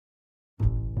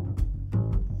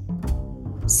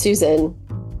Susan,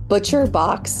 Butcher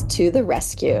Box to the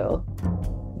rescue.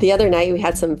 The other night we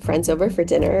had some friends over for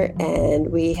dinner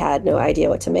and we had no idea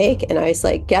what to make. And I was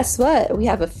like, guess what? We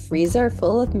have a freezer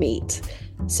full of meat.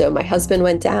 So my husband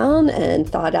went down and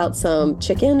thawed out some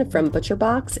chicken from Butcher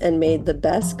Box and made the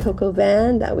best coq au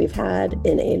vin that we've had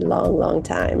in a long, long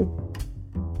time.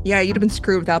 Yeah, you'd have been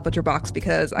screwed without Butcher Box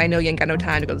because I know you ain't got no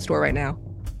time to go to the store right now.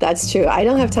 That's true. I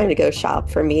don't have time to go shop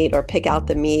for meat or pick out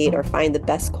the meat or find the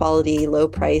best quality,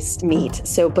 low-priced meat.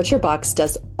 So Butcher Box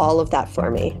does all of that for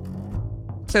me.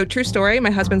 So true story, my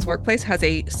husband's workplace has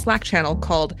a Slack channel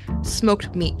called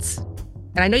Smoked Meats.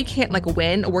 And I know you can't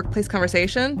win a workplace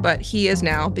conversation, but he is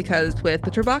now because with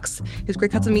Butcher Box, his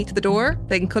great cuts of meat to the door,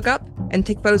 they can cook up and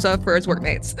take photos of for his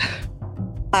workmates.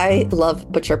 I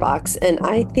love Butcher Box, and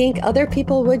I think other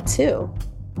people would too.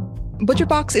 Butcher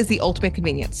Box is the ultimate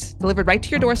convenience. Delivered right to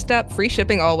your doorstep, free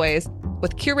shipping always,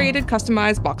 with curated,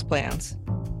 customized box plans.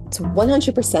 It's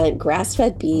 100%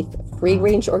 grass-fed beef,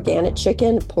 free-range organic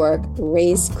chicken, pork,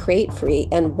 raised crate-free,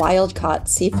 and wild-caught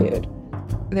seafood.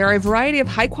 There are a variety of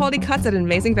high-quality cuts at an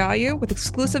amazing value with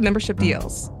exclusive membership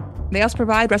deals. They also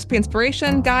provide recipe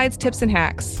inspiration, guides, tips, and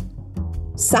hacks.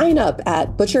 Sign up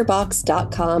at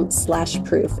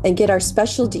butcherbox.com/proof and get our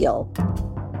special deal.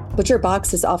 Butcher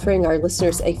Box is offering our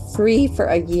listeners a free for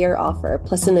a year offer,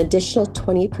 plus an additional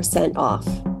 20% off.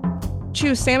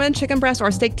 Choose salmon, chicken breast,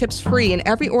 or steak tips free in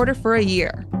every order for a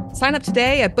year. Sign up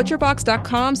today at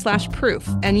butcherbox.com/proof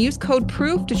and use code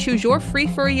PROOF to choose your free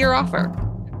for a year offer.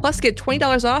 Plus, get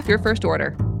 $20 off your first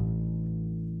order.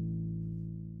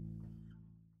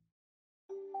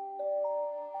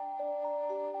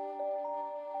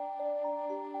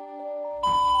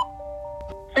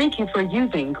 Thank you for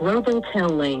using Global Tel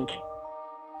Link.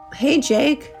 Hey,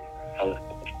 Jake.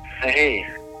 Hey.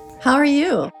 How are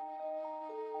you?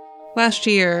 Last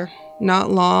year, not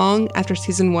long after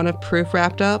season 1 of Proof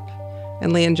wrapped up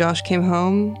and Lee and Josh came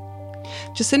home,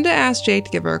 Jacinda asked Jake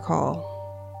to give her a call.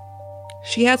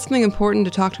 She had something important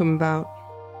to talk to him about.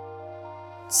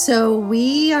 So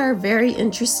we are very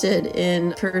interested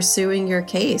in pursuing your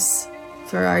case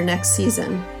for our next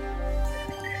season.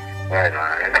 Right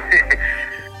on.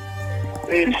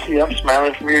 See, I'm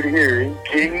smiling from ear to ear. Are you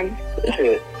kidding me?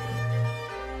 Shit.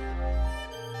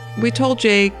 We told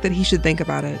Jake that he should think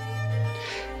about it.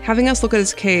 Having us look at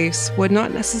his case would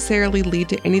not necessarily lead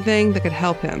to anything that could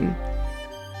help him.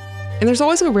 And there's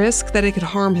always a risk that it could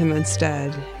harm him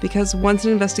instead, because once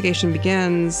an investigation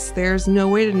begins, there's no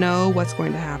way to know what's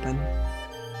going to happen.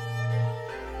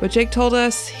 But Jake told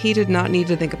us he did not need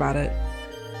to think about it.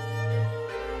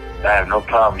 I have no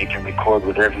problem. You can record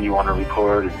whatever you want to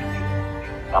record.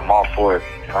 I'm all for it,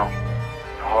 you know?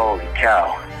 Holy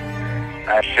cow.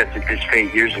 I accepted this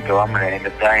fate years ago. I'm going to end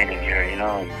up dying in here, you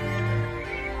know?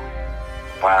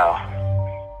 Wow.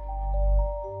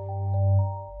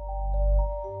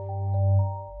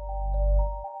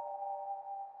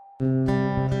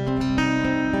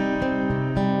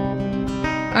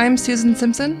 I'm Susan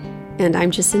Simpson. And I'm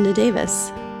Jacinda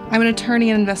Davis. I'm an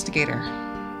attorney and investigator.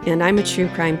 And I'm a true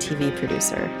crime TV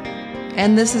producer.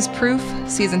 And this is Proof,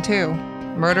 Season 2,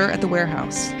 Murder at the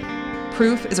Warehouse.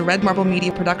 Proof is a Red Marble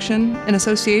Media production in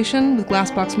association with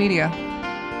Glassbox Media.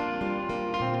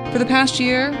 For the past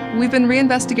year, we've been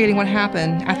reinvestigating what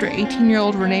happened after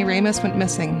 18-year-old Renee Ramis went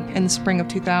missing in the spring of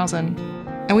 2000.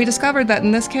 And we discovered that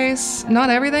in this case, not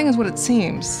everything is what it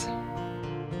seems.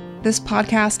 This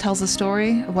podcast tells the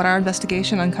story of what our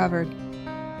investigation uncovered.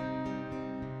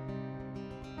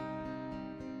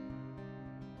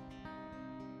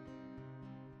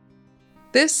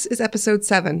 This is episode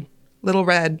 7, Little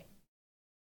Red.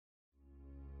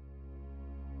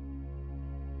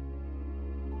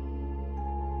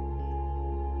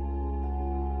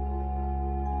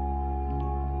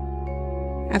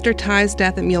 After Ty's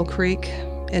death at Mule Creek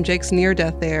and Jake's near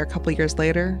death there a couple years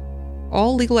later,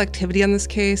 all legal activity on this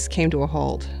case came to a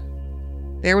halt.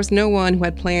 There was no one who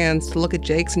had plans to look at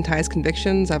Jake's and Ty's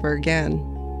convictions ever again.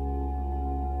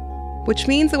 Which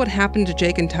means that what happened to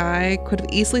Jake and Ty could have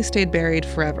easily stayed buried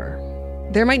forever.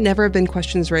 There might never have been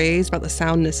questions raised about the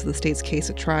soundness of the state's case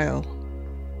at trial.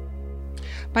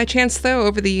 By chance, though,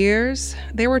 over the years,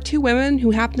 there were 2 women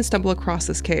who happened to stumble across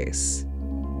this case.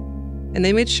 And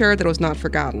they made sure that it was not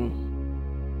forgotten.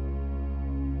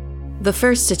 The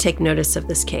first to take notice of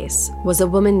this case was a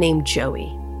woman named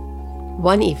Joey.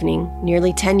 One evening,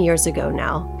 nearly 10 years ago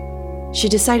now, she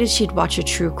decided she'd watch a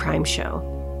true crime show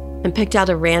and picked out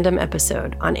a random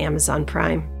episode on Amazon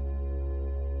Prime.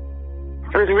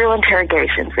 It was Real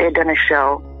Interrogations. They had done a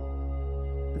show.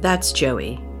 That's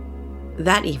Joey.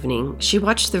 That evening, she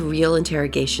watched the Real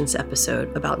Interrogations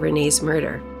episode about Renee's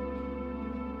murder.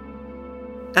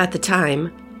 At the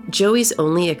time, Joey's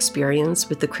only experience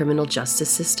with the criminal justice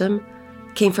system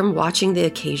came from watching the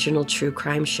occasional true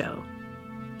crime show.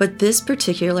 But this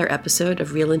particular episode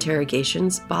of Real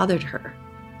Interrogations bothered her.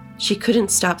 She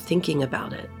couldn't stop thinking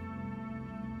about it.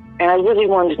 And I really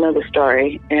wanted to know the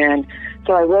story. And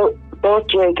so I wrote both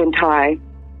Jake and Ty.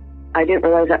 I didn't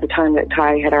realize at the time that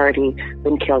Ty had already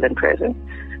been killed in prison.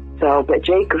 But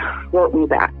Jake wrote me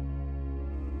back.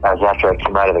 That was after I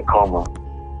came out of the coma.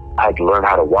 I had to learn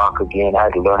how to walk again. I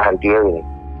had to learn how to do everything.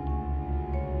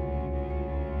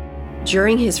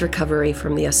 During his recovery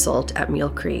from the assault at Mule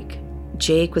Creek,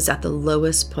 Jake was at the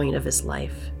lowest point of his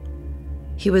life.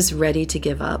 He was ready to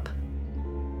give up.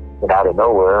 And out of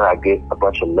nowhere, I get a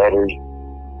bunch of letters.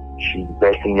 She's the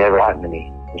best thing that ever happened to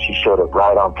me. And she showed up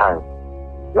right on time.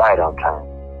 Right on time.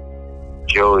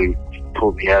 Joey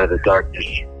pulled me out of the darkness.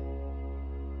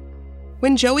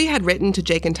 When Joey had written to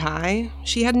Jake and Ty,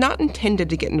 she had not intended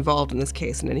to get involved in this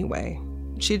case in any way.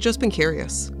 She had just been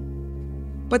curious.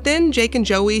 But then Jake and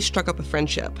Joey struck up a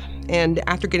friendship, and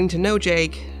after getting to know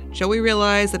Jake, Joey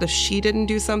realized that if she didn't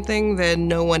do something, then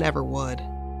no one ever would.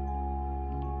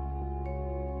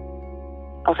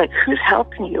 I was like, who's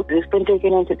helping you? Who's been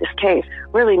digging into this case?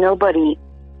 Really, nobody.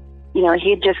 You know,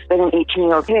 he'd just been an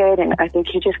 18-year-old kid, and I think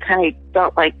he just kind of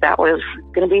felt like that was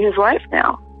going to be his life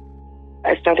now.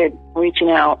 I started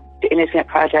reaching out to innocent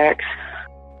projects.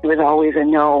 It was always a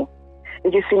no.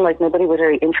 It just seemed like nobody was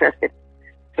very interested.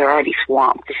 They're already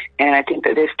swamped. And I think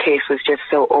that this case was just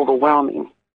so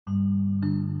overwhelming.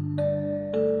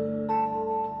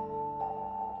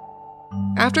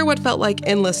 After what felt like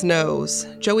endless no's,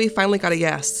 Joey finally got a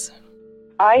yes.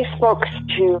 I spoke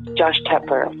to Josh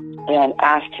Tepper and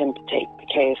asked him to take the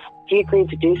case. He agreed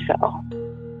to do so.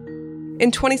 In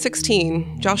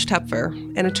 2016, Josh Tepfer,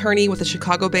 an attorney with the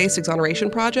Chicago-based Exoneration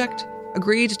Project,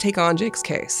 agreed to take on Jake's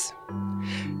case.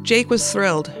 Jake was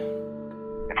thrilled.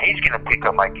 If he's going to pick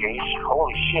up my case,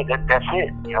 holy shit, that's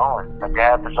it, you know? And my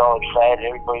dad was all excited,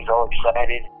 everybody's all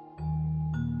excited.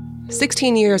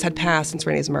 16 years had passed since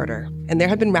Renee's murder, and there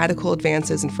had been radical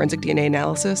advances in forensic DNA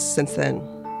analysis since then.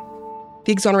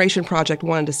 The Exoneration Project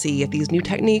wanted to see if these new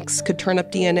techniques could turn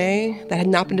up DNA that had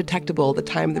not been detectable at the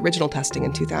time of the original testing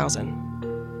in 2000.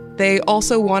 They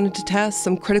also wanted to test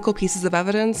some critical pieces of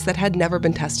evidence that had never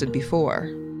been tested before.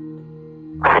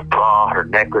 Her bra, her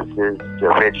necklaces,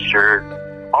 the red shirt,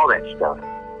 all that stuff.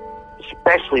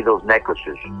 Especially those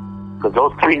necklaces. Because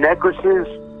those 3 necklaces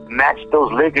matched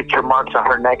those ligature marks on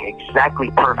her neck exactly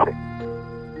perfect.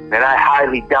 And I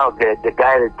highly doubt that the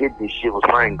guy that did this shit was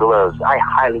wearing gloves. I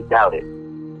highly doubt it.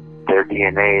 Their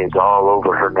DNA is all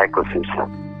over her necklaces.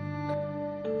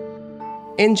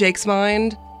 In Jake's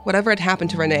mind, whatever had happened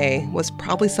to Renee was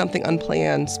probably something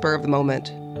unplanned, spur of the moment.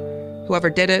 Whoever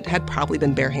did it had probably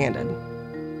been barehanded.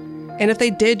 And if they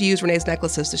did use Renee's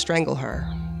necklaces to strangle her,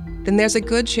 then there's a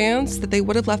good chance that they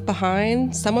would have left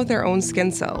behind some of their own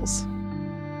skin cells.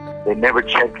 They never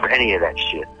checked for any of that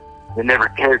shit. They never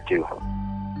cared to.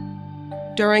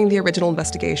 During the original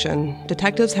investigation,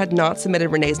 detectives had not submitted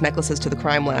Renee's necklaces to the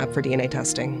crime lab for DNA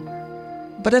testing.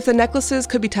 But if the necklaces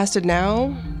could be tested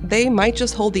now, they might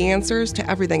just hold the answers to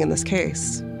everything in this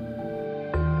case.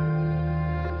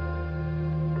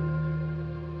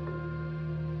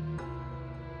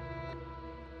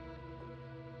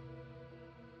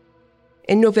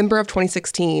 In November of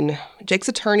 2016, Jake's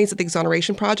attorneys at the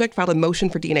Exoneration Project filed a motion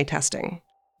for DNA testing.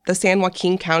 The San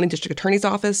Joaquin County District Attorney's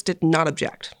Office did not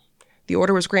object. The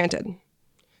order was granted.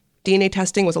 DNA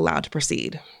testing was allowed to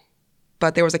proceed.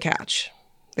 But there was a catch.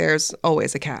 There's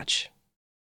always a catch.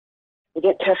 They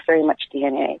didn't test very much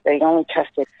DNA. They only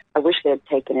tested, I wish they had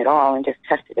taken it all and just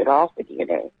tested it all for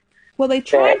DNA. Well, they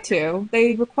tried to.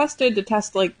 They requested to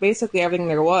test, basically everything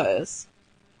there was.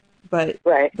 But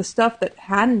the stuff that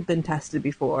hadn't been tested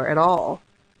before at all,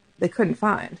 they couldn't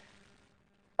find.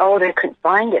 Oh, they couldn't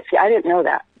find it. See, I didn't know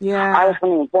that. Yeah. I was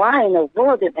wondering, why in the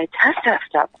world did they test that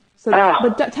stuff? So,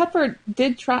 but Tepper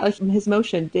did try, his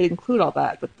motion did include all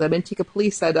that, but the Manteca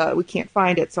police said, we can't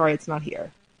find it, sorry, it's not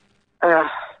here.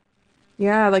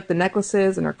 Yeah, the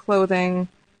necklaces and her clothing.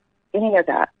 Any of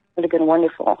that would have been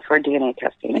wonderful for DNA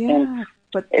testing. Yeah, and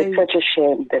but it's such a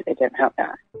shame that they didn't have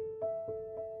that.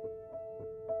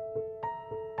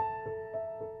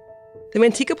 The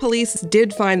Manteca police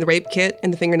did find the rape kit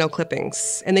and the fingernail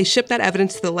clippings, and they shipped that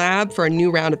evidence to the lab for a new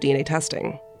round of DNA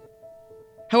testing.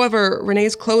 However,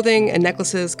 Renee's clothing and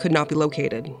necklaces could not be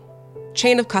located.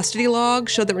 Chain of custody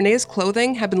logs showed that Renee's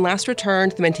clothing had been last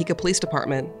returned to the Manteca Police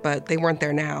Department, but they weren't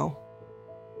there now.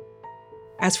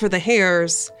 As for the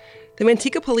hairs, the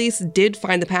Manteca police did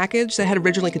find the package that had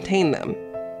originally contained them.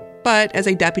 But as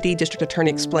a deputy district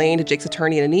attorney explained to Jake's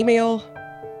attorney in an email,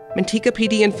 Manteca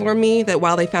PD informed me that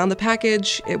while they found the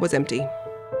package, it was empty.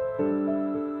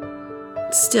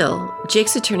 Still,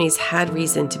 Jake's attorneys had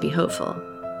reason to be hopeful.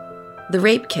 The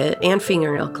rape kit and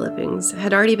fingernail clippings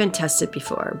had already been tested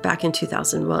before, back in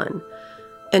 2001,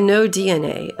 and no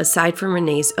DNA, aside from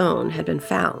Renee's own, had been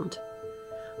found.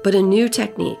 But a new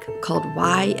technique called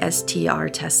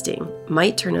YSTR testing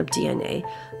might turn up DNA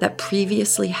that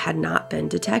previously had not been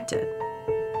detected.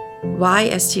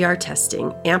 YSTR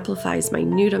testing amplifies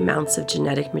minute amounts of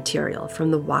genetic material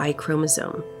from the Y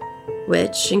chromosome,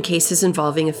 which, in cases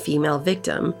involving a female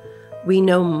victim, we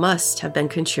know must have been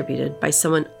contributed by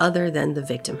someone other than the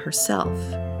victim herself.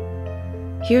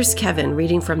 Here's Kevin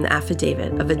reading from the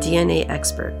affidavit of a DNA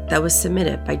expert that was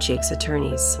submitted by Jake's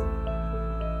attorneys.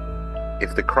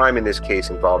 If the crime in this case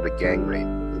involved a gang rape,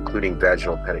 including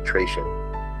vaginal penetration,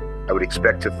 I would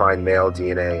expect to find male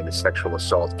DNA in a sexual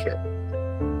assault kit.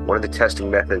 One of the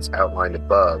testing methods outlined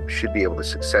above should be able to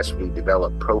successfully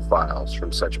develop profiles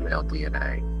from such male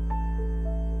DNA.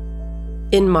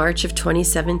 In March of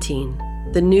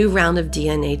 2017, the new round of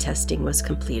DNA testing was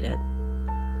completed.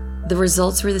 The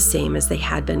results were the same as they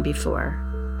had been before.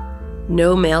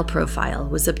 No male profile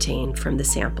was obtained from the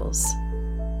samples.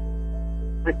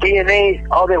 The DNA,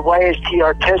 all that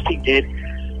YSTR testing did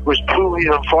was prove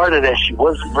even farther that she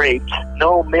wasn't raped.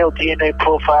 No male DNA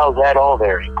profiles at all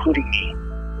there, including me.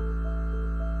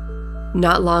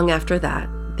 Not long after that,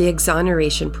 the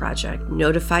Exoneration Project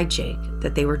notified Jake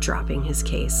that they were dropping his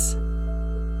case.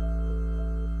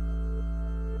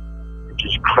 It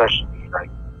just crushed me. I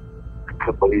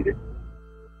couldn't believe it.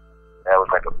 That was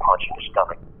like a punch in the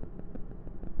stomach.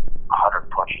 100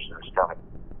 punches in the stomach.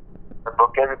 It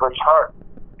broke everybody's heart.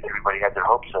 Everybody had their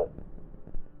hopes up.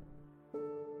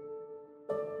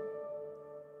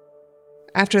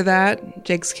 After that,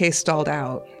 Jake's case stalled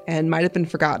out and might have been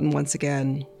forgotten once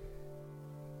again.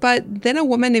 But then a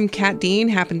woman named Kat Dean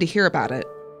happened to hear about it.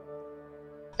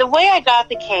 The way I got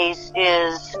the case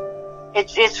is,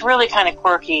 it's really kind of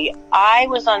quirky. I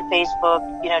was on Facebook,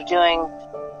 doing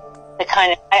the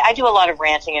kind of, I do a lot of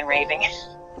ranting and raving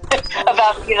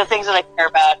about, things that I care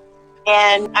about.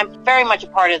 And I'm very much a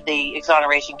part of the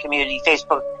exoneration community,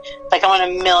 Facebook. Like, I'm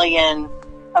on 1 million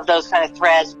of those kind of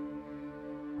threads.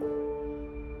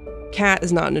 Kat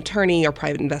is not an attorney or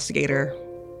private investigator.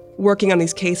 Working on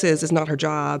these cases is not her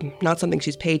job, not something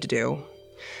she's paid to do.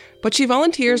 But she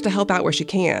volunteers to help out where she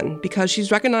can because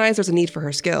she's recognized there's a need for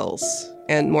her skills,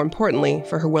 and more importantly,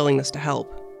 for her willingness to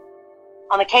help.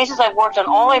 On the cases I've worked on,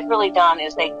 all I've really done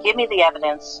is they give me the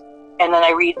evidence, and then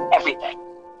I read everything.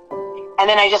 And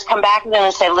then I just come back to them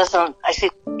and say, listen, I see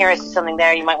something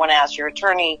there. You might want to ask your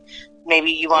attorney.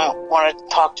 Maybe you want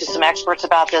to talk to some experts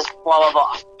about this, blah, blah,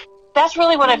 blah. That's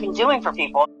really what I've been doing for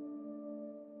people.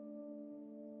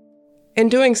 In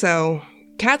doing so,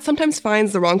 Kat sometimes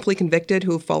finds the wrongfully convicted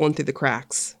who have fallen through the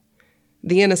cracks.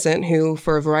 The innocent who,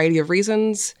 for a variety of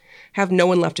reasons, have no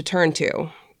one left to turn to,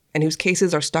 and whose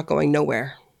cases are stuck going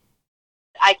nowhere.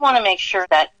 I want to make sure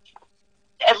that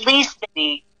at least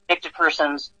the convicted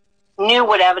persons knew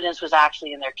what evidence was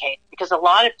actually in their case, because a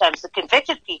lot of times the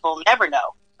convicted people never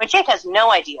know. I mean, Jake has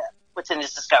no idea what's in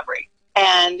his discovery.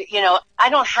 And, I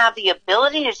don't have the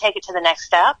ability to take it to the next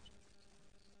step.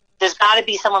 There's got to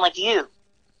be someone like you.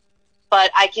 But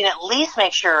I can at least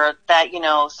make sure that,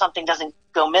 something doesn't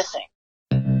go missing.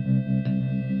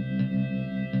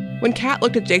 When Kat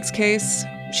looked at Jake's case,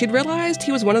 she'd realized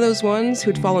he was one of those ones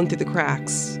who'd fallen through the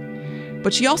cracks.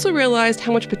 But she also realized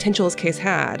how much potential his case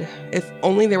had, if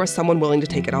only there was someone willing to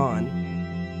take it on.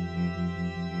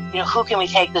 Who can we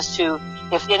take this to?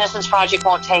 If the Innocence Project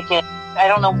won't take it, I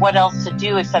don't know what else to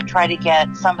do except try to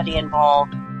get somebody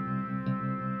involved.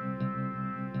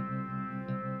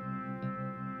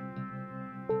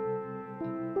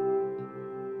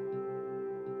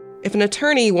 If an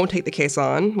attorney won't take the case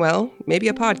on, well, maybe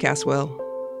a podcast will.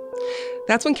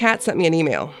 That's when Kat sent me an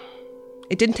email.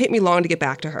 It didn't take me long to get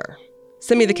back to her.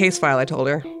 Send me the case file, I told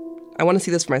her. I want to see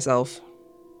this for myself.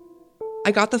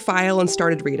 I got the file and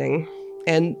started reading,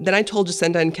 and then I told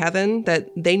Jacinda and Kevin that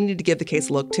they needed to give the case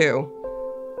a look too.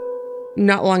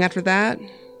 Not long after that,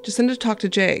 Jacinda talked to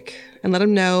Jake and let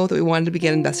him know that we wanted to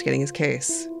begin investigating his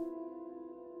case.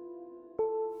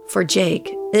 For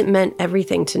Jake, it meant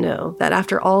everything to know that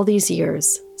after all these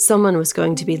years, someone was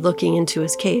going to be looking into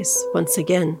his case once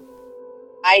again.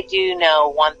 I do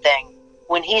know one thing.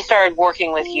 When he started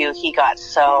working with you, he got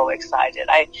so excited.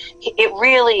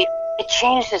 It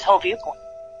changed his whole viewpoint.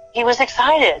 He was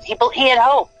excited. He had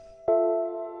hope.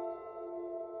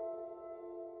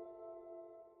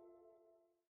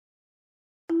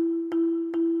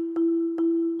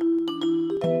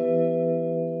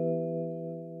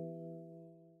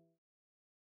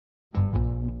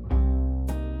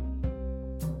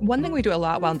 One thing we do a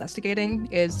lot while investigating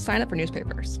is sign up for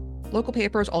newspapers. Local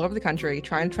papers all over the country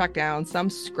trying to track down some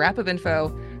scrap of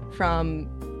info from,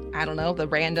 I don't know, the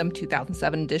random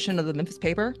 2007 edition of the Memphis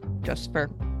paper, just for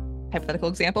hypothetical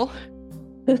example.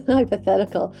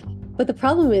 Hypothetical. But the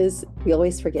problem is we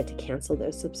always forget to cancel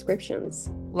those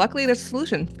subscriptions. Luckily, there's a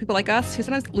solution for people like us who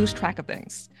sometimes lose track of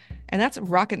things, and that's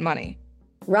Rocket Money.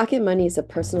 Rocket Money is a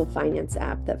personal finance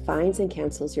app that finds and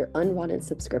cancels your unwanted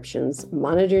subscriptions,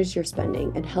 monitors your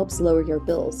spending, and helps lower your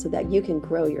bills so that you can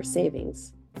grow your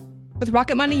savings. With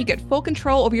Rocket Money, you get full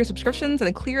control over your subscriptions and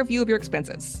a clear view of your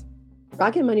expenses.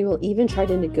 Rocket Money will even try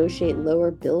to negotiate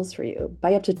lower bills for you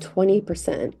by up to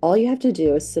 20%. All you have to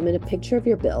do is submit a picture of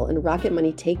your bill, and Rocket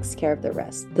Money takes care of the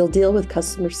rest. They'll deal with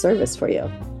customer service for you.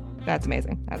 That's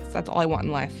amazing. That's all I want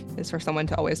in life, is for someone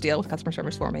to always deal with customer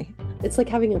service for me. It's like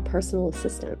having a personal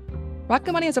assistant.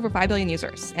 Rocket Money has over 5 billion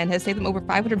users and has saved them over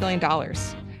 $500 billion,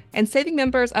 and saving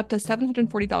members up to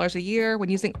 $740 a year when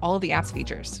using all of the app's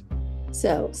features.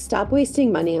 So stop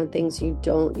wasting money on things you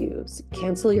don't use.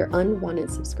 Cancel your unwanted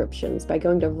subscriptions by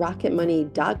going to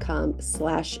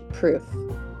rocketmoney.com/proof.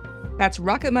 That's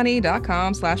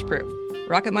rocketmoney.com/proof.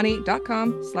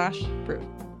 rocketmoney.com/proof.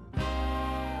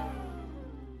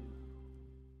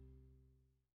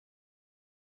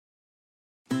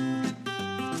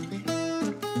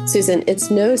 Susan,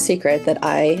 it's no secret that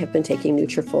I have been taking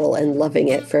Nutrafol and loving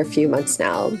it for a few months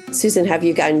now. Susan, have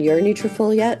you gotten your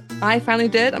Nutrafol yet? I finally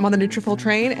did. I'm on the Nutrafol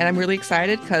train, and I'm really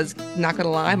excited because, not gonna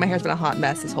lie, my hair's been a hot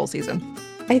mess this whole season.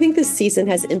 I think this season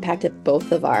has impacted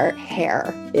both of our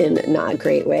hair in not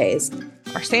great ways.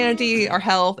 Our sanity, our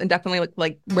health, and definitely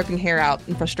like ripping hair out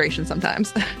in frustration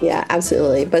sometimes. Yeah,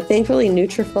 absolutely. But thankfully,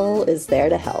 Nutrafol is there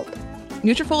to help.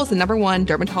 Nutrafol is the #1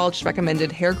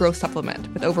 dermatologist-recommended hair growth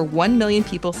supplement, with over 1 million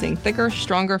people seeing thicker,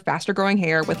 stronger, faster-growing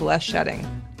hair with less shedding.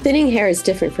 Thinning hair is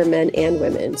different for men and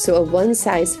women, so a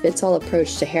one-size-fits-all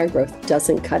approach to hair growth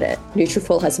doesn't cut it.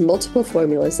 Nutrafol has multiple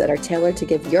formulas that are tailored to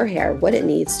give your hair what it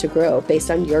needs to grow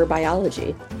based on your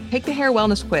biology. Take the hair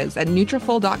wellness quiz at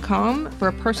Nutrafol.com for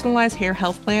a personalized hair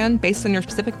health plan based on your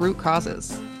specific root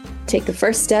causes. Take the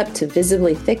first step to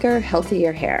visibly thicker,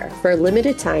 healthier hair. For a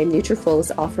limited time, Nutrafol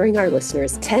is offering our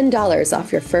listeners $10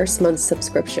 off your first month's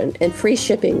subscription and free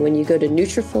shipping when you go to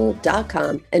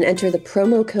Nutrafol.com and enter the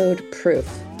promo code PROOF.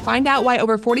 Find out why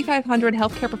over 4,500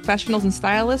 healthcare professionals and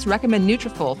stylists recommend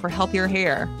Nutrafol for healthier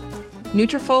hair.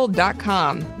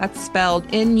 Nutrafol.com. That's spelled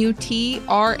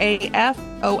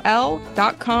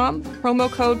Nutrafol.com,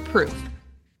 promo code PROOF.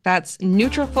 That's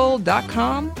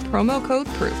Nutrafol.com, promo code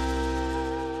PROOF.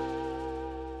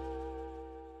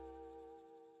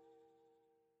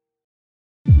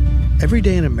 Every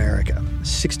day in America,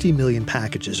 60 million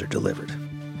packages are delivered,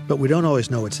 but we don't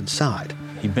always know what's inside.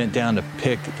 He bent down to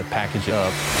pick the package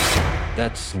up.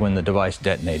 That's when the device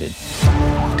detonated.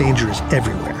 Danger is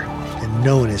everywhere, and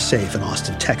no one is safe in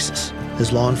Austin, Texas,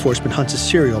 as law enforcement hunts a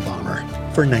serial bomber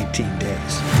for 19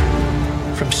 days.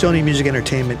 From Sony Music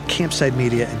Entertainment, Campside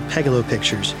Media, and Pegalo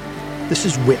Pictures, this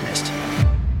is Witnessed.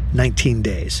 19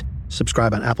 Days.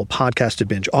 Subscribe on Apple Podcasts to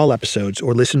binge all episodes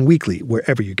or listen weekly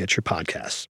wherever you get your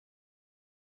podcasts.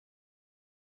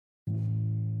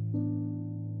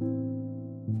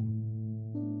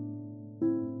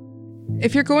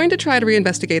 If you're going to try to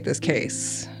reinvestigate this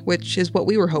case, which is what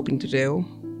we were hoping to do,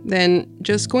 then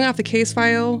just going off the case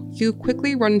file, you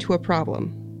quickly run into a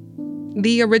problem.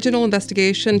 The original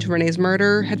investigation to Renee's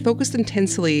murder had focused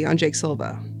intensely on Jake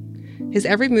Silva. His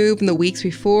every move in the weeks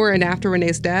before and after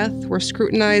Renee's death were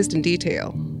scrutinized in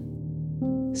detail.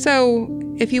 So,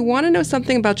 if you want to know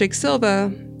something about Jake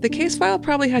Silva, the case file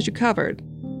probably has you covered.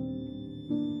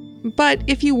 But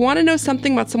if you want to know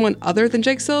something about someone other than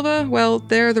Jake Silva, well,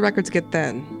 there the records get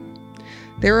thin.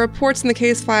 There are reports in the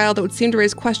case file that would seem to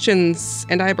raise questions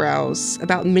and eyebrows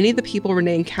about many of the people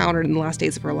Renee encountered in the last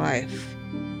days of her life.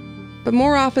 But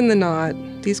more often than not,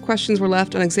 these questions were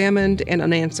left unexamined and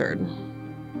unanswered.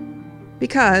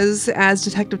 Because, as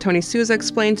Detective Tony Souza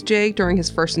explained to Jake during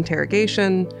his first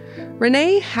interrogation,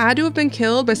 Renee had to have been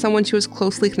killed by someone she was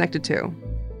closely connected to.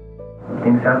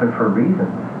 Things happen for a reason.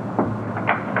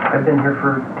 I've been here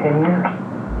for 10 years.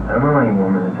 I don't know any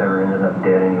woman that's ever ended up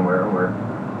dead anywhere where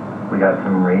we got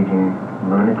some raging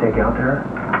lunatic out there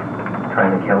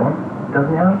trying to kill him. It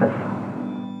doesn't happen.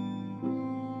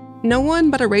 No one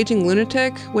but a raging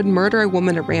lunatic would murder a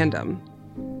woman at random.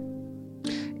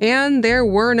 And there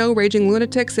were no raging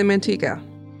lunatics in Manteca.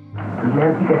 Does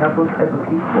Manteca have those type of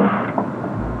people?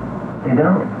 They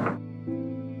don't.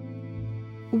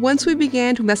 Once we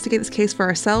began to investigate this case for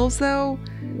ourselves, though,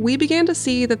 we began to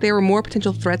see that there were more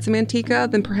potential threats in Manteca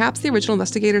than perhaps the original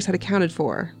investigators had accounted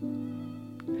for.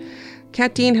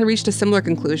 Kat Dean had reached a similar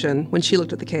conclusion when she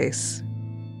looked at the case.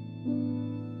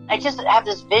 I just have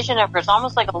this vision of her. It's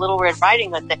almost like a Little Red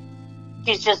Riding Hood thing.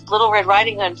 She's just Little Red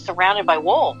Riding Hood surrounded by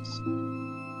wolves.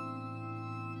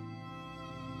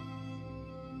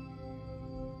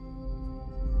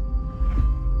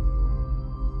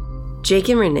 Jake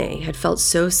and Renee had felt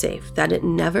so safe that it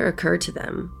never occurred to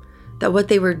them that what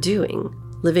they were doing,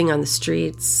 living on the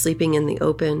streets, sleeping in the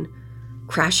open,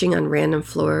 crashing on random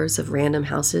floors of random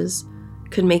houses,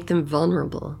 could make them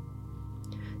vulnerable.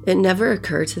 It never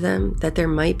occurred to them that there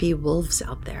might be wolves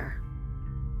out there.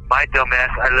 My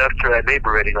dumbass, I left her at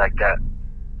Labor Ready like that.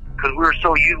 Because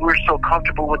we were so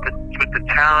comfortable with the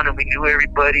town and we knew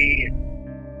everybody.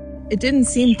 It didn't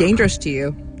seem dangerous to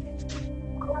you.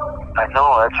 I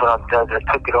know, that's what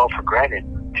I took it all for granted.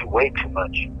 Way too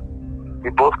much. We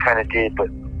both kind of did, but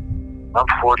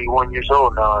I'm 41 years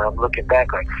old now and I'm looking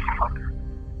back like, fuck.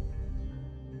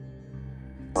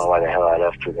 I don't know why the hell I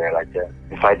left her there like that.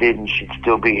 If I didn't, she'd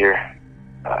still be here.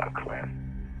 Fuck,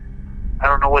 man. I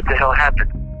don't know what the hell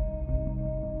happened.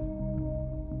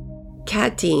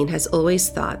 Kat Dean has always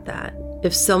thought that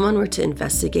if someone were to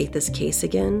investigate this case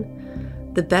again,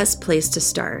 the best place to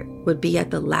start would be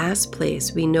at the last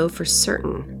place we know for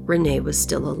certain Renee was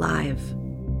still alive.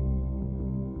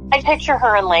 I picture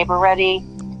her in Labor Ready.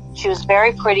 She was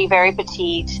very pretty, very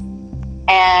petite.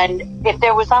 And if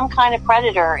there was some kind of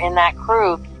predator in that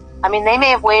crew, I mean, they may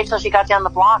have waited till she got down the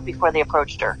block before they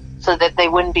approached her so that they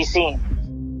wouldn't be seen.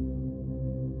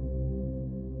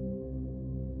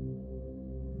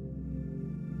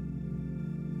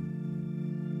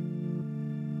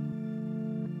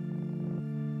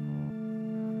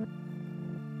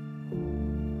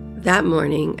 That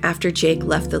morning, after Jake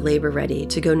left the Labor Ready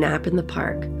to go nap in the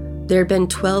park, there had been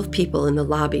 12 people in the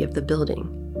lobby of the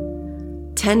building.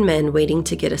 10 men waiting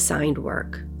to get assigned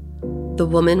work. The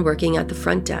woman working at the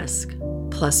front desk,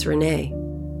 plus Renee.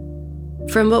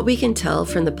 From what we can tell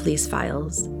from the police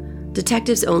files,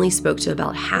 detectives only spoke to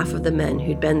about half of the men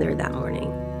who'd been there that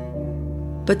morning.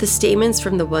 But the statements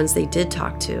from the ones they did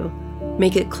talk to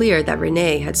make it clear that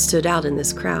Renee had stood out in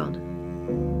this crowd.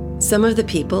 Some of the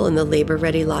people in the Labor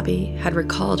Ready lobby had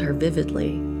recalled her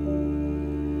vividly.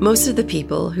 Most of the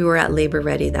people who were at Labor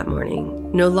Ready that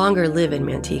morning no longer live in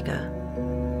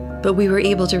Manteca, but we were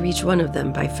able to reach one of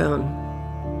them by phone.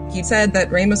 He said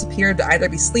that Ramos appeared to either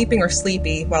be sleeping or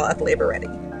sleepy while at the Labor Ready.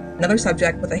 Another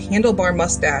subject with a handlebar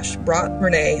mustache brought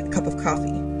Renee a cup of coffee.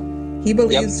 He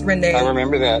believes Renee... I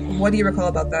remember that. What do you recall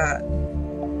about that?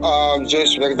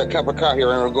 Just the cup of coffee. I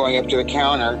remember going up to the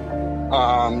counter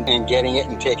and getting it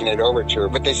and taking it over to her.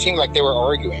 But they seemed like they were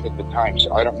arguing at the time,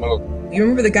 so I don't know. You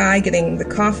remember the guy getting the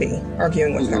coffee,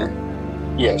 arguing with her?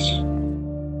 Yes.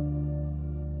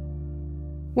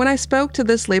 When I spoke to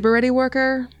this Labor Ready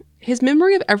worker, his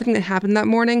memory of everything that happened that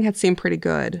morning had seemed pretty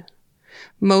good.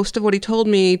 Most of what he told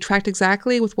me tracked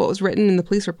exactly with what was written in the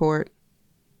police report.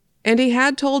 And he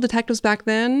had told detectives back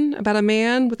then about a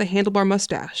man with a handlebar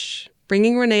mustache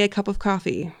bringing Renee a cup of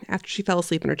coffee after she fell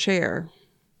asleep in her chair.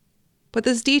 But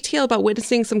this detail about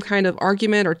witnessing some kind of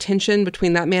argument or tension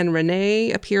between that man and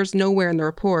Renee appears nowhere in the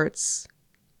reports.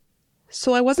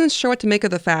 So I wasn't sure what to make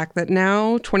of the fact that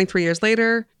now, 23 years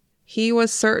later, he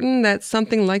was certain that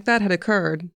something like that had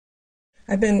occurred.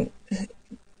 I've been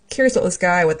curious about this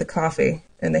guy with the coffee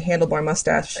and the handlebar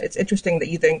mustache. It's interesting that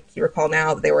you think you recall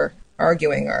now that they were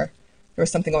arguing or there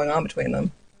was something going on between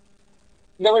them.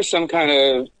 There was some kind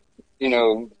of, I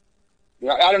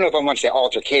don't know if I want to say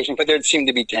altercation, but there seemed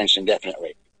to be tension,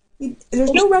 definitely.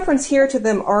 There's no reference here to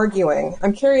them arguing.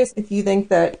 I'm curious if you think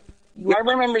that... I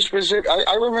remember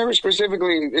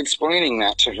specifically explaining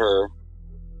that to her.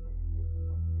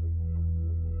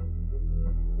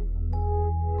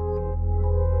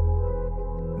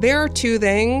 There are two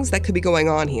things that could be going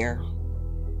on here.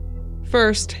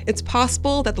 First, it's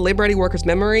possible that the Labor Ready worker's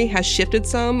memory has shifted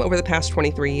some over the past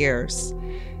 23 years.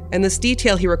 And this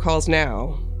detail he recalls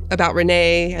now, about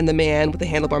Renee and the man with the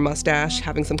handlebar mustache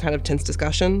having some kind of tense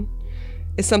discussion,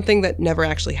 is something that never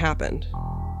actually happened.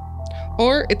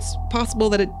 Or it's possible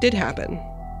that it did happen,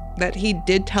 that he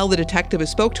did tell the detective who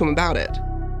spoke to him about it.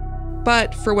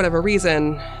 But for whatever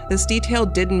reason, this detail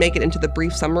didn't make it into the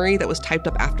brief summary that was typed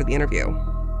up after the interview.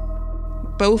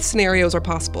 Both scenarios are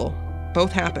possible.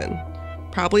 Both happen.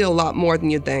 Probably a lot more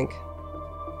than you'd think.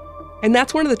 And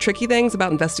that's one of the tricky things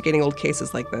about investigating old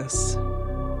cases like this.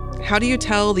 How do you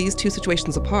tell these two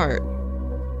situations apart?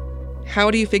 How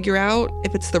do you figure out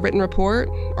if it's the written report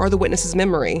or the witness's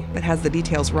memory that has the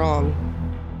details wrong?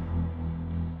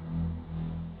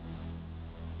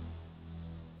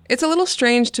 It's a little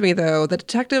strange to me, though, that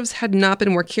detectives had not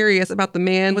been more curious about the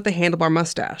man with the handlebar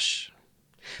mustache.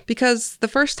 Because the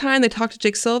first time they talked to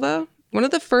Jake Silva, one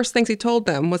of the first things he told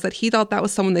them was that he thought that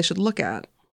was someone they should look at.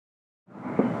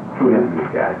 Who is this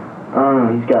guy? I don't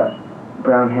know. He's got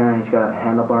brown hair and he's got a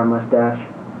handlebar mustache.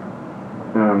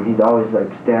 He's always like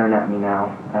staring at me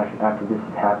now after this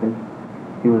has happened.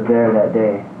 He was there that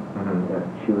day.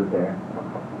 Mm-hmm. She was there.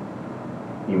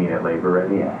 You mean at Labor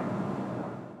Ready? Yeah.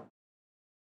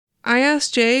 I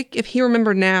asked Jake if he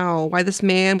remembered now why this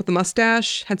man with the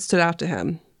mustache had stood out to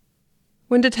him.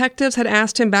 When detectives had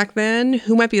asked him back then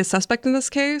who might be a suspect in this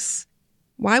case,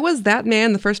 why was that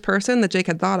man the first person that Jake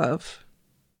had thought of?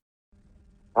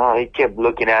 Oh, he kept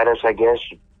looking at us, I guess.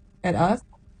 At us?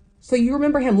 So you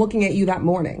remember him looking at you that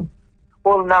morning?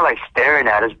 Well, not like staring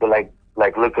at us, but like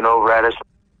looking over at us.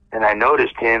 And I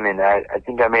noticed him, and I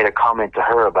think I made a comment to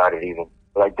her about it even.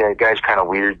 Like, that guy's kind of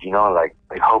weird, you know, like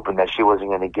hoping that she wasn't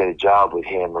going to get a job with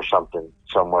him or something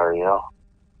somewhere, you know?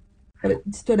 But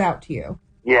it stood out to you?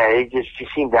 Yeah, he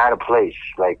seemed out of place,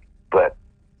 but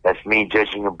that's me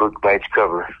judging a book by its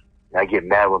cover. I get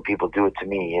mad when people do it to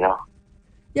me, you know?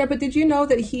 Yeah, but did you know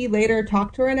that he later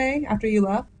talked to Renee after you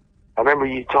left? I remember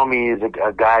you told me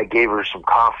a guy gave her some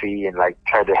coffee and,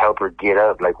 tried to help her get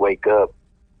up, wake up.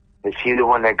 Is he the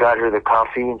one that got her the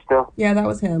coffee and stuff? Yeah, that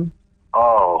was him.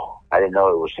 Oh, I didn't know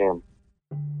it was him.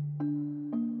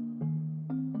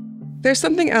 There's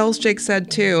something else Jake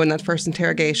said, too, in that first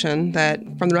interrogation that,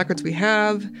 from the records we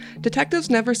have, detectives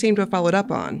never seem to have followed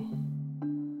up on.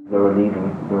 They were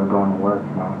leaving. They were going to work,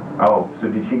 you know. Oh, so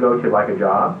did she go to, a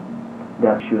job?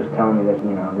 Yeah, she was telling me that,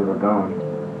 they were going.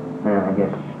 And I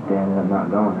guess they ended up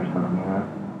not going or something, you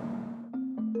know.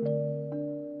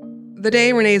 The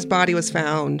day Renee's body was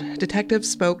found, detectives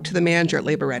spoke to the manager at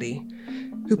Labor Ready,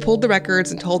 who pulled the records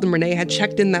and told them Renee had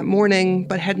checked in that morning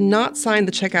but had not signed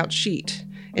the checkout sheet,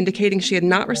 indicating she had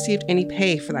not received any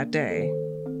pay for that day.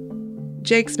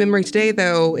 Jake's memory today,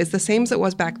 though, is the same as it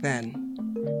was back then.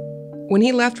 When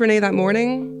he left Renee that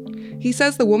morning, he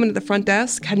says the woman at the front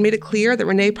desk had made it clear that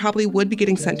Renee probably would be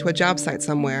getting sent to a job site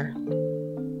somewhere.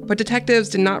 But detectives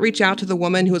did not reach out to the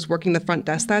woman who was working the front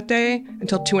desk that day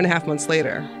until 2.5 months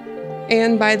later.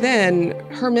 And by then,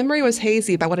 her memory was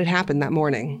hazy about what had happened that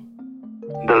morning.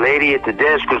 The lady at the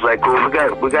desk was like, well,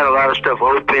 we got a lot of stuff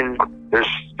open. There's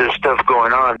stuff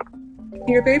going on. In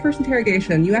your very first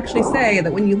interrogation, you actually say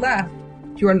that when you left,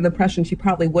 you were under the impression she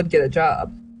probably would get a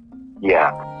job.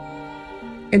 Yeah.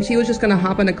 And she was just going to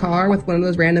hop in a car with one of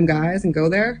those random guys and go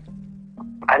there?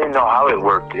 I didn't know how it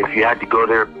worked. If you had to go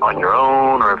there on your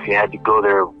own or if you had to go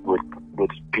there with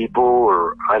people,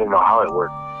 or I didn't know how it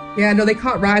worked. Yeah, no, they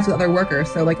caught rides with other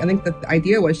workers. So, I think the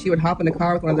idea was she would hop in a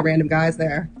car with one of the random guys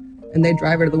there, and they'd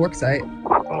drive her to the work site.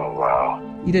 Oh, wow.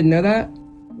 You didn't know that?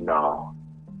 No.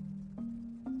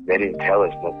 They didn't tell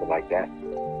us nothing like that.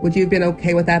 Would you have been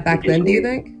okay with that back then, do you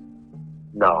think?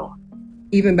 No.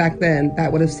 Even back then,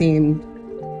 that would have seemed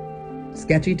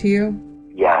sketchy to you?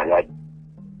 Yeah, that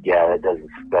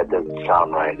doesn't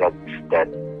sound right. That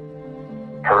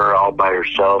her all by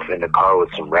herself in a car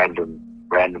with some random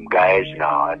guys.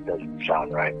 No, that doesn't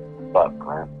sound right. Fuck,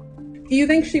 man. Do you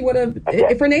think she would have,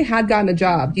 if Renee had gotten a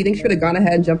job, do you think she would have gone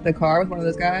ahead and jumped in a car with one of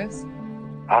those guys?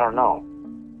 I don't know.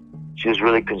 She was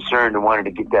really concerned and wanted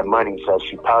to get that money, so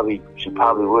she probably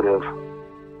would have.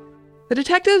 The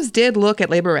detectives did look at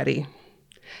Labor Ready.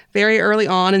 Very early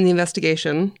on in the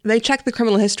investigation, they checked the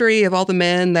criminal history of all the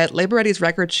men that Labor Ready's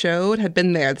records showed had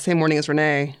been there the same morning as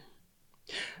Renee.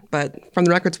 But from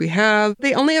the records we have,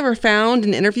 they only ever found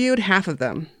and interviewed half of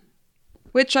them,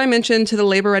 which I mentioned to the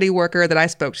Labor Ready worker that I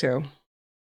spoke to.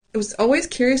 It was always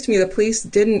curious to me the police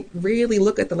didn't really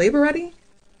look at the Labor Ready.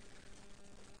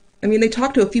 I mean, they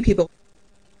talked to a few people.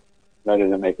 That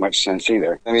doesn't make much sense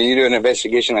either. I mean, you do an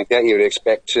investigation like that, you would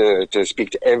expect to speak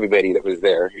to everybody that was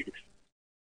there.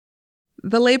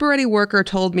 The Labor Ready worker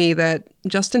told me that,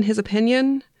 just in his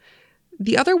opinion,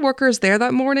 the other workers there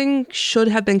that morning should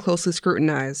have been closely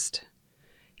scrutinized.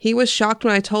 He was shocked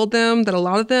when I told them that a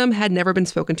lot of them had never been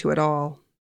spoken to at all.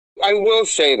 I will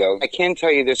say, though, I can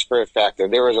tell you this for a fact,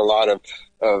 that there was a lot of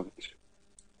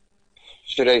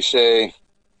should I say,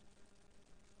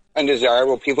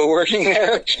 undesirable people working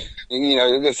there.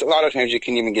 There's a lot of times you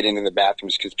can't even get into the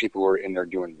bathrooms because people were in there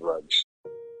doing drugs.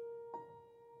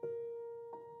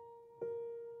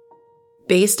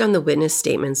 Based on the witness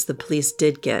statements the police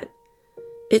did get,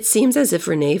 it seems as if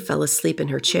Renee fell asleep in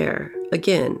her chair,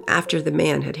 again after the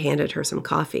man had handed her some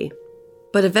coffee.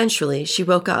 But eventually she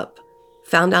woke up,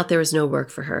 found out there was no work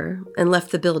for her, and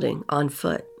left the building on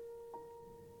foot.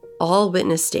 All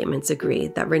witness statements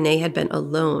agreed that Renee had been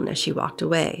alone as she walked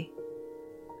away.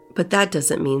 But that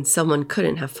doesn't mean someone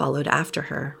couldn't have followed after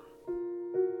her.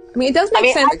 I mean, it does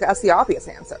make sense. That's the obvious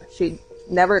answer. She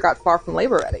never got far from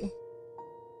labor ready.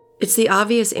 It's the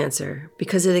obvious answer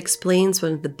because it explains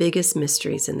one of the biggest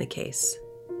mysteries in the case.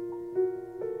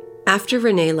 After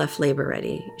Renee left labor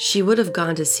ready, she would have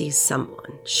gone to see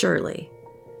someone, surely.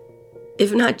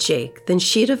 If not Jake, then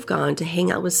she'd have gone to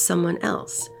hang out with someone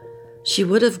else. She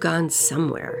would have gone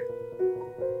somewhere.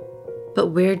 But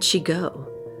where'd she go?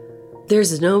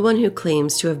 There's no one who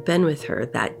claims to have been with her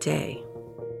that day.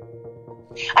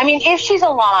 I mean, if she's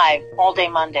alive all day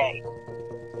Monday,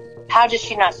 how does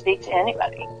she not speak to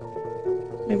anybody?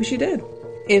 Maybe she did.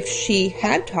 If she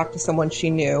had talked to someone she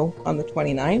knew on the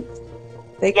 29th,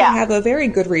 they could have a very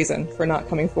good reason for not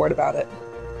coming forward about it.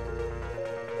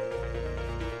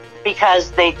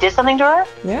 Because they did something to her?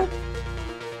 Yeah.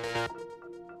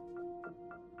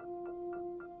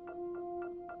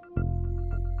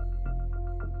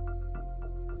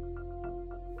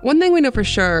 One thing we know for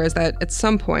sure is that at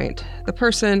some point, the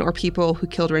person or people who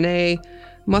killed Renee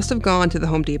must have gone to the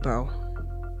Home Depot.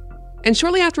 And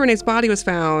shortly after Renee's body was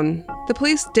found, the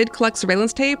police did collect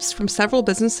surveillance tapes from several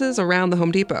businesses around the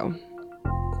Home Depot.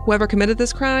 Whoever committed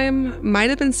this crime might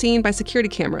have been seen by security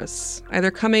cameras, either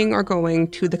coming or going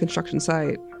to the construction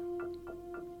site.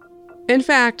 In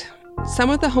fact,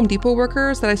 some of the Home Depot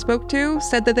workers that I spoke to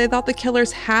said that they thought the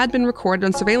killers had been recorded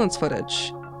on surveillance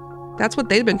footage. That's what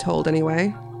they'd been told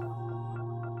anyway.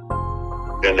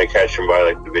 Then they catch them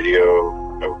by the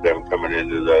video of them coming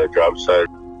into the job site,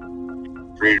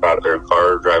 read out their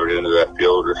car driving into that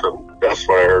field or something. That's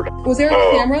what I heard. Was there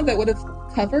a camera that would have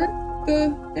covered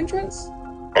the entrance?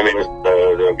 I mean,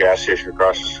 the gas station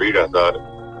across the street, I thought,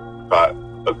 caught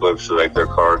a glimpse of their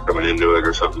car coming into it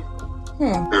or something.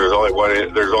 Huh. There's only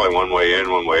one way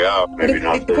in, one way out. Maybe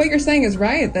if what you're saying is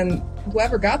right, then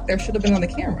whoever got there should have been on the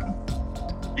camera.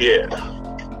 Yeah.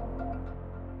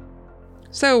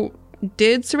 So,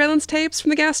 did surveillance tapes from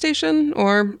the gas station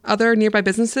or other nearby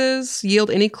businesses yield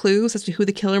any clues as to who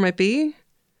the killer might be?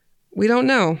 We don't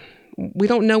know. We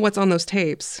don't know what's on those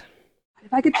tapes.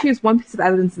 If I could choose one piece of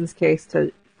evidence in this case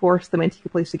to force the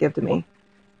Manteca police to give to me,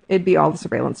 it'd be all the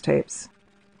surveillance tapes.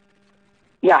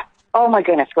 Yeah. Oh my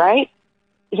goodness, right?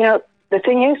 You know, the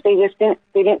thing is, they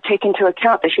didn't take into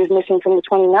account that she was missing from the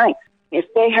 29th. If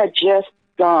they had just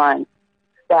gone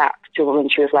back to when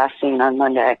she was last seen on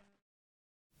Monday.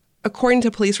 According to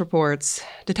police reports,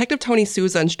 Detective Tony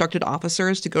Souza instructed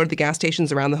officers to go to the gas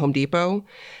stations around the Home Depot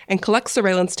and collect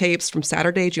surveillance tapes from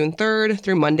Saturday, June 3rd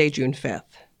through Monday, June 5th.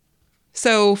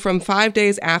 So, from 5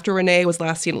 days after Renee was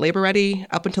last seen at Labor Ready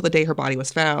up until the day her body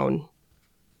was found.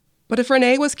 But if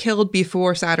Renee was killed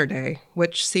before Saturday,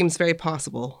 which seems very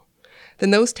possible,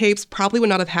 then those tapes probably would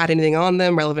not have had anything on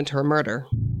them relevant to her murder.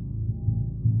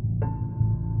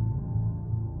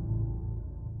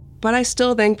 But I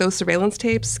still think those surveillance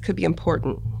tapes could be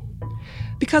important.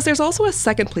 Because there's also a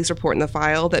second police report in the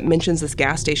file that mentions this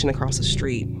gas station across the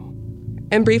street,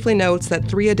 and briefly notes that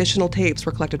 3 additional tapes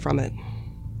were collected from it.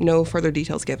 No further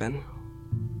details given.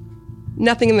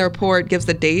 Nothing in the report gives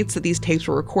the dates that these tapes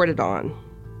were recorded on.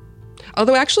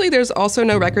 Although actually there's also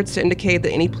no records to indicate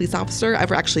that any police officer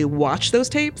ever actually watched those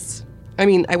tapes. I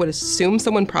mean, I would assume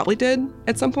someone probably did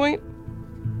at some point,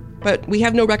 but we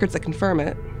have no records that confirm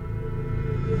it.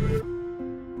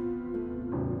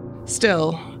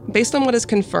 Still, based on what is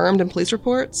confirmed in police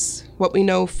reports, what we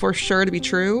know for sure to be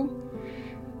true,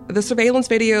 the surveillance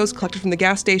videos collected from the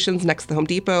gas stations next to the Home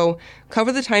Depot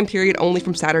cover the time period only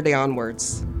from Saturday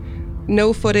onwards.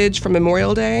 No footage from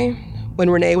Memorial Day, when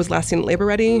Renee was last seen at Labor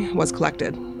Ready, was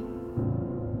collected.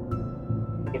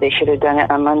 They should have done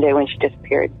it on Monday when she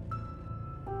disappeared.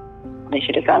 They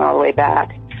should have gone all the way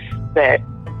back. But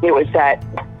it was that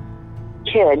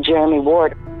kid, Jeremy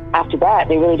Ward. After that,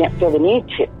 they really didn't feel the need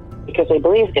to because they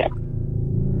believed him.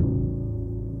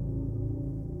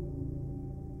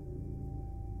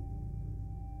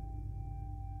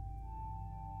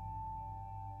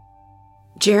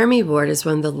 Jeremy Ward is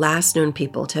one of the last known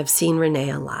people to have seen Renee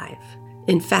alive.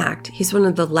 In fact, he's one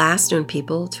of the last known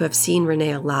people to have seen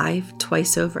Renee alive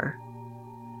twice over.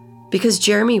 Because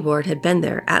Jeremy Ward had been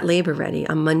there at Labor Ready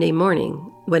on Monday morning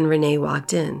when Renee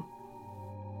walked in.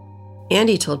 And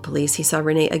he told police he saw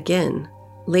Renee again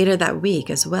later that week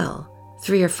as well,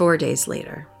 3 or 4 days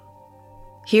later.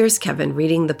 Here's Kevin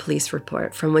reading the police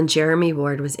report from when Jeremy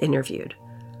Ward was interviewed,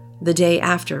 the day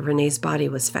after Renee's body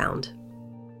was found.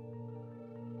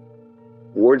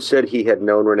 Ward said he had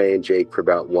known Renee and Jake for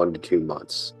about 1 to 2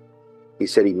 months. He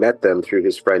said he met them through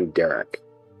his friend Derek.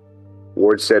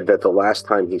 Ward said that the last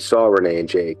time he saw Renee and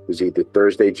Jake was either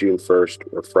Thursday, June 1st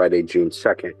or Friday, June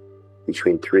 2nd,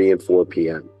 between 3 and 4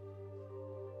 p.m.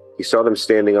 He saw them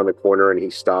standing on the corner and he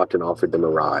stopped and offered them a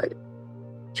ride.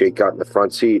 Jake got in the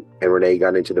front seat and Renee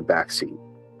got into the back seat.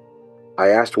 I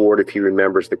asked Ward if he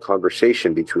remembers the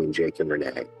conversation between Jake and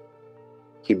Renee.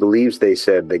 He believes they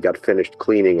said they got finished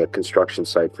cleaning a construction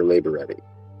site for Labor Ready.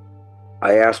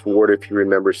 I asked Ward if he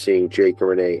remembers seeing Jake and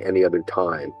Renee any other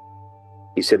time.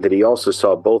 He said that he also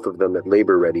saw both of them at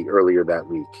Labor Ready earlier that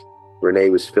week.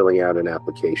 Renee was filling out an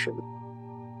application.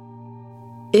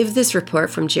 If this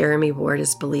report from Jeremy Ward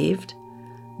is believed,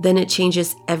 then it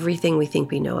changes everything we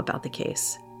think we know about the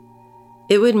case.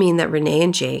 It would mean that Renee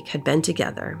and Jake had been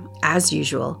together, as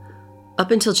usual,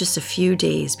 up until just a few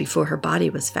days before her body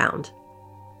was found.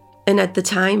 And at the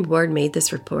time Ward made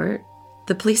this report,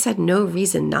 the police had no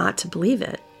reason not to believe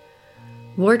it.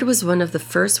 Ward was one of the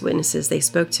first witnesses they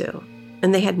spoke to,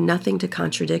 and they had nothing to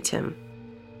contradict him.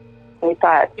 They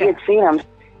thought he had seen him,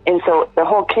 and so the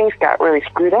whole case got really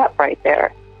screwed up right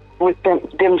there, with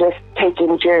them just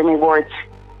taking Jeremy Ward's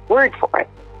word for it.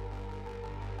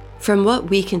 From what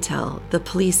we can tell, the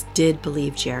police did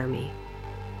believe Jeremy,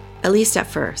 at least at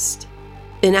first.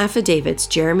 In affidavits,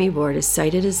 Jeremy Ward is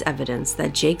cited as evidence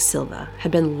that Jake Silva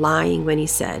had been lying when he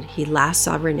said he last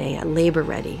saw Renee at Labor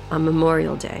Ready on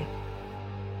Memorial Day.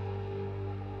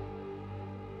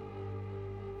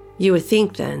 You would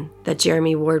think, then, that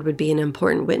Jeremy Ward would be an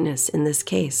important witness in this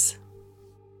case.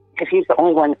 Because he's the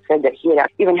only one that said that he had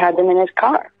even had them in his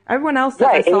car. Everyone else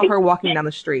said they saw her walking down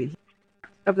the street.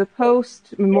 Of the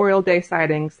post-Memorial Day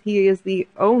sightings, he is the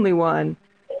only one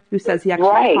who says he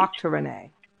actually talked to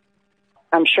Renee.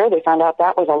 I'm sure they found out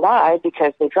that was a lie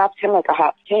because they dropped him like a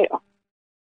hot potato.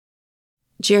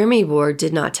 Jeremy Ward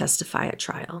did not testify at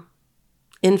trial.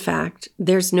 In fact,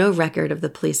 there's no record of the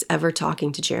police ever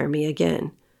talking to Jeremy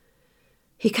again.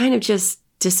 He kind of just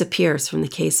disappears from the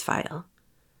case file.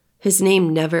 His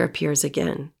name never appears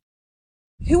again.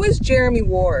 Who is Jeremy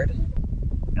Ward?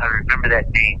 I remember that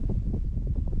name.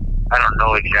 I don't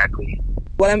know exactly.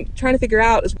 What I'm trying to figure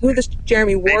out is who this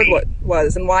Jeremy Ward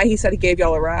was and why he said he gave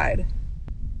y'all a ride.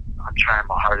 I'm trying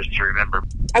my hardest to remember.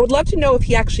 I would love to know if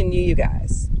he actually knew you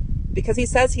guys, because he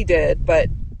says he did, but...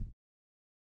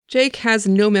 Jake has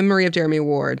no memory of Jeremy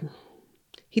Ward.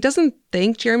 He doesn't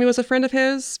think Jeremy was a friend of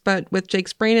his, but with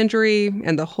Jake's brain injury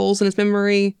and the holes in his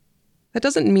memory, that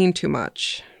doesn't mean too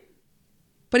much.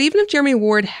 But even if Jeremy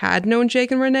Ward had known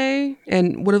Jake and Renee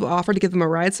and would have offered to give them a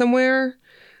ride somewhere,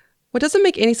 what doesn't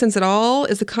make any sense at all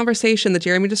is the conversation that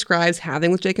Jeremy describes having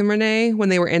with Jake and Renee when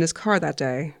they were in his car that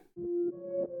day.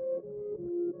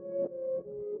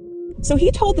 So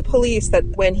he told the police that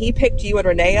when he picked you and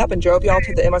Renee up and drove y'all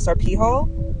to the MSRP hall,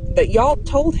 that y'all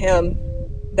told him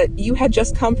that you had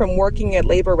just come from working at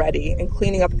Labor Ready and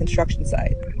cleaning up a construction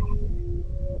site.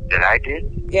 That I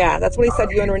did? Yeah, that's what he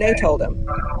said you and Renee told him.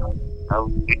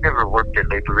 We never worked at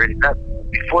Labor Ready. Not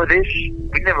before this,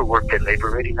 we never worked at Labor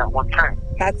Ready, not one time.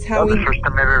 That's how the first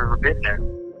time I've ever been there.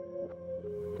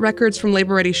 Records from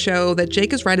Labor Ready show that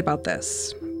Jake is right about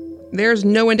this. There's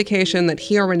no indication that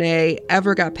he or Renee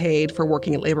ever got paid for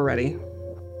working at Labor Ready.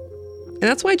 And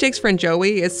that's why Jake's friend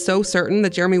Joey is so certain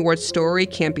that Jeremy Ward's story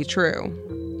can't be true.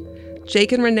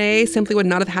 Jake and Renee simply would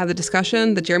not have had the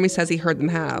discussion that Jeremy says he heard them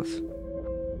have.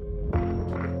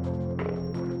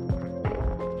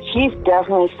 He's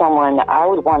definitely someone that I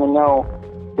would want to know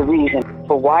the reason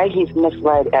for why he's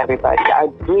misled everybody.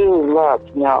 I'd really love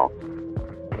to know.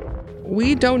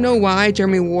 We don't know why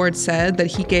Jeremy Ward said that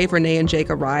he gave Renee and Jake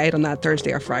a ride on that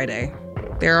Thursday or Friday.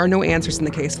 There are no answers in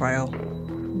the case file.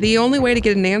 The only way to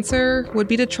get an answer would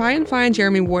be to try and find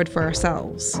Jeremy Ward for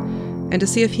ourselves, and to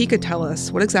see if he could tell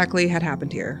us what exactly had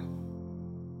happened here.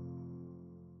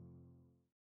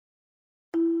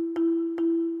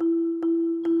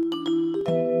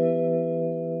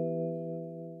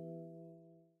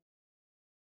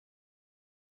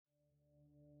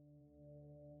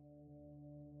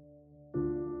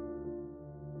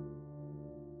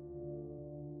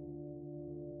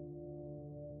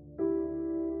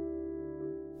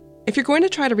 If you're going to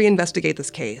try to reinvestigate this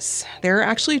case, there are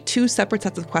actually two separate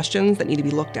sets of questions that need to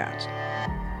be looked at.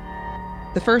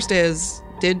 The first is,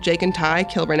 did Jake and Ty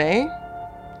kill Renee?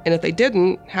 And if they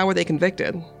didn't, how were they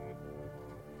convicted?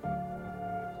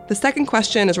 The second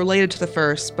question is related to the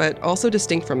first, but also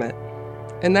distinct from it.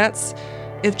 And that's,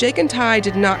 if Jake and Ty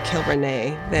did not kill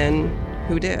Renee, then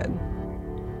who did?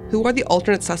 Who are the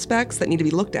alternate suspects that need to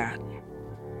be looked at?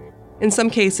 In some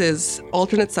cases,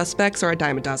 alternate suspects are a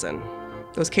dime a dozen.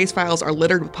 Those case files are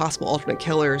littered with possible alternate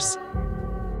killers.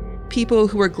 People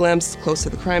who were glimpsed close to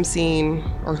the crime scene,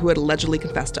 or who had allegedly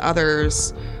confessed to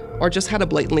others, or just had a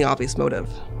blatantly obvious motive.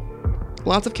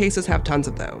 Lots of cases have tons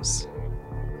of those.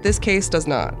 This case does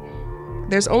not.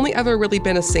 There's only ever really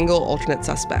been a single alternate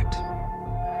suspect.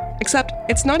 Except,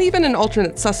 it's not even an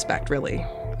alternate suspect, really.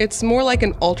 It's more like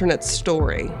an alternate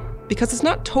story, because it's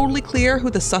not totally clear who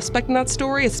the suspect in that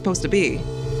story is supposed to be.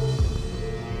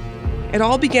 It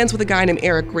all begins with a guy named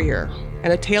Eric Greer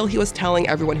and a tale he was telling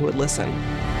everyone who would listen.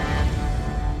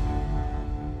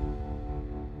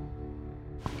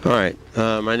 All right,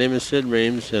 my name is Sid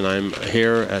Reams, and I'm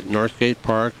here at Northgate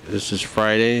Park. This is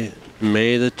Friday,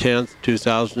 May the 10th,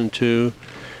 2002.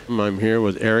 I'm here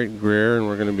with Eric Greer, and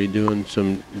we're going to be doing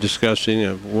some discussing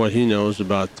of what he knows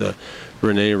about the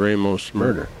Renee Ramos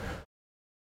murder.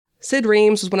 Sid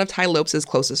Reams was one of Tai Lopes'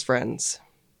 closest friends.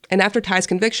 And after Ty's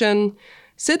conviction,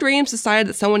 Sid Reams decided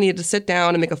that someone needed to sit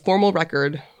down and make a formal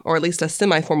record, or at least a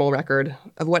semi-formal record,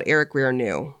 of what Eric Greer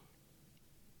knew.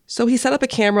 So he set up a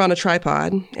camera on a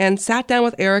tripod and sat down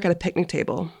with Eric at a picnic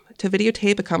table to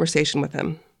videotape a conversation with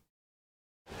him.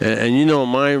 And you know,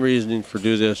 my reasoning for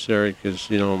do this, Eric, is,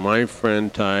 you know, my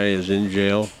friend Ty is in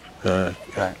jail,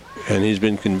 and he's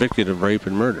been convicted of rape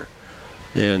and murder.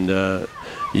 And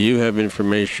you have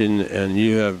information, and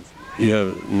you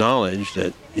have knowledge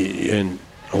that and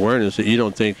awareness that you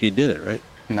don't think he did it, right?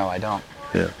 No, I don't.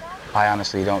 Yeah. I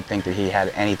honestly don't think that he had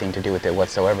anything to do with it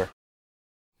whatsoever.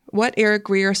 What Eric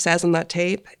Greer says on that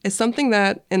tape is something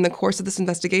that, in the course of this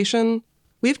investigation,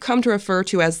 we've come to refer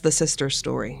to as the sister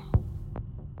story.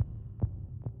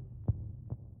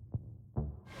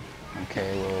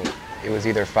 Okay, well, it was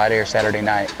either Friday or Saturday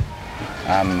night.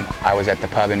 I was at the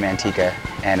pub in Manteca,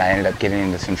 and I ended up getting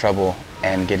into some trouble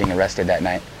and getting arrested that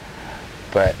night.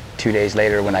 But 2 days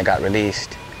later, when I got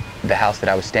released, the house that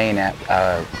I was staying at,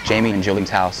 Jamie and Julie's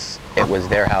house, it was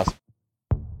their house.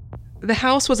 The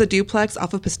house was a duplex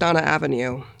off of Pistana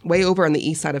Avenue, way over on the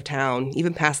east side of town,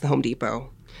 even past the Home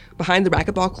Depot, behind the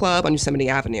racquetball club on Yosemite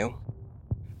Avenue.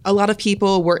 A lot of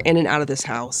people were in and out of this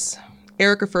house.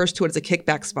 Eric refers to it as a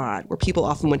kickback spot where people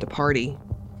often went to party.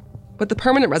 But the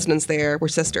permanent residents there were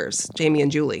sisters, Jamie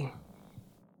and Julie.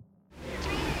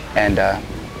 And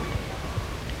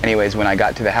anyways, when I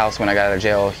got to the house, when I got out of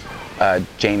jail,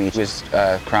 Jamie was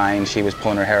crying. She was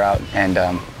pulling her hair out.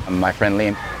 And my friend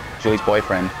Liam, Julie's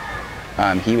boyfriend,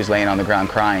 he was laying on the ground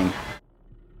crying.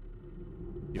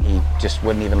 He just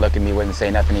wouldn't even look at me, wouldn't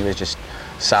say nothing. He was just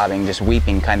sobbing, just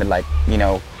weeping, kind of like, you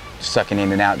know, sucking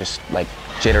in and out, just like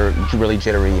really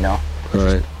jittery, you know.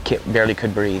 Right. Barely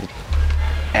could breathe.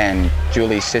 And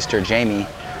Julie's sister, Jamie,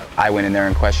 I went in there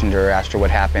and questioned her, asked her what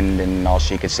happened, and all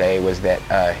she could say was that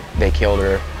they killed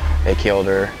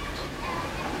her.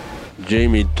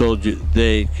 Jamie told you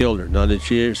they killed her. Now, did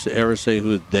she ever say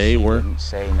who they were? She didn't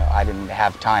say, no, I didn't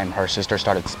have time. Her sister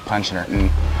started punching her,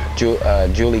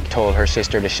 and Julie told her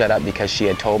sister to shut up because she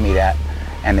had told me that,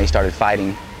 and they started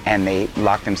fighting, and they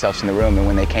locked themselves in the room, and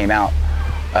when they came out,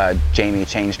 Jamie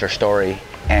changed her story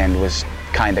and was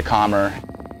kind of calmer.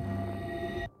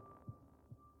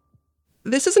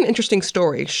 This is an interesting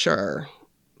story, sure,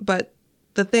 but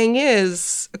the thing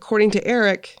is, according to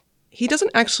Eric, he doesn't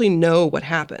actually know what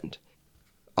happened.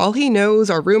 All he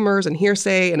knows are rumors and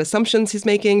hearsay and assumptions he's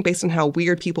making based on how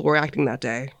weird people were acting that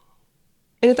day.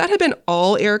 And if that had been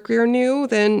all Eric Greer knew,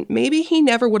 then maybe he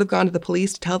never would have gone to the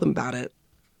police to tell them about it.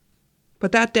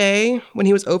 But that day, when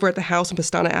he was over at the house on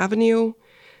Pistana Avenue,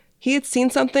 he had seen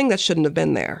something that shouldn't have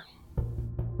been there.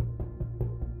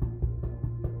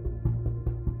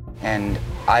 And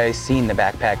I seen the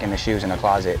backpack and the shoes in the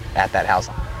closet at that house.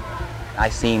 I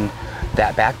seen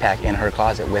that backpack in her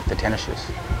closet with the tennis shoes.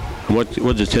 What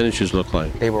did the tennis shoes look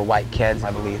like? They were white Keds, I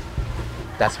believe.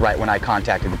 That's right when I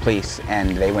contacted the police,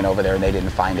 and they went over there and they didn't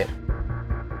find it.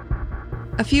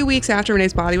 A few weeks after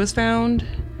Renee's body was found,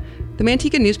 the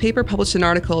Manteca newspaper published an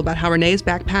article about how Renee's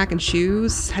backpack and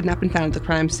shoes had not been found at the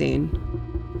crime scene.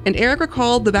 And Eric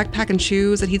recalled the backpack and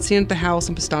shoes that he'd seen at the house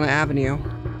on Pistana Avenue,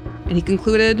 and he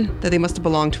concluded that they must have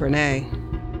belonged to Renee.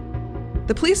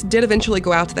 The police did eventually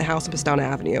go out to the house on Pistana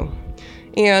Avenue,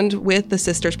 and with the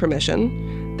sisters'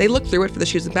 permission, they looked through it for the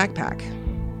shoes and backpack.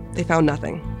 They found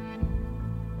nothing.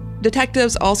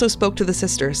 Detectives also spoke to the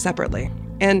sisters separately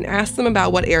and asked them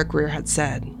about what Eric Greer had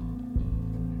said.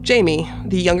 Jamie,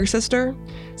 the younger sister,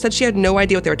 said she had no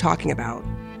idea what they were talking about,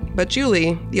 but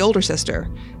Julie, the older sister,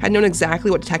 had known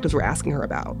exactly what detectives were asking her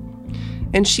about,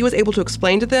 and she was able to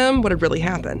explain to them what had really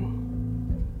happened.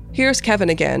 Here's Kevin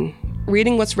again,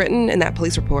 reading what's written in that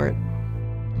police report.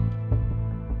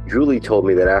 Julie told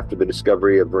me that after the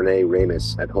discovery of Renee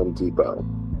Ramos at Home Depot,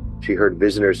 she heard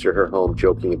visitors to her home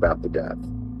joking about the death.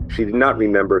 She did not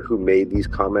remember who made these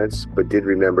comments, but did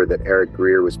remember that Eric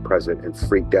Greer was present and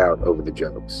freaked out over the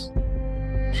jokes.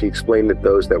 She explained that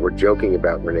those that were joking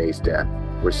about Renee's death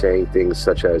were saying things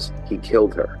such as, "He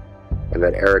killed her," and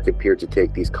that Eric appeared to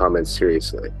take these comments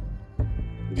seriously.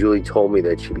 Julie told me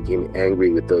that she became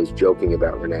angry with those joking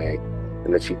about Renee,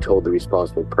 and that she told the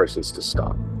responsible persons to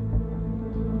stop.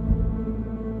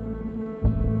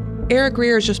 Eric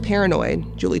Greer is just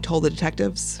paranoid, Julie told the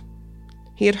detectives.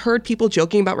 He had heard people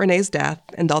joking about Renee's death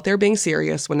and thought they were being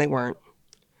serious when they weren't.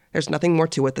 There's nothing more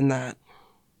to it than that.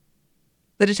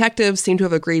 The detectives seem to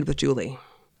have agreed with Julie.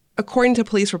 According to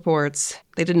police reports,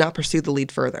 they did not pursue the lead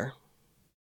further.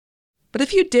 But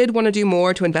if you did want to do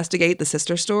more to investigate the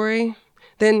sister story,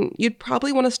 then you'd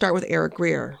probably want to start with Eric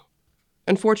Greer.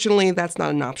 Unfortunately, that's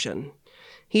not an option.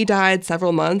 He died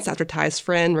several months after Ty's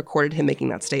friend recorded him making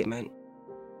that statement.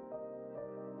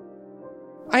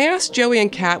 I asked Joey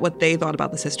and Kat what they thought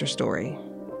about the sister story.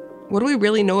 What do we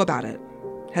really know about it?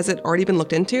 Has it already been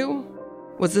looked into?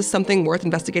 Was this something worth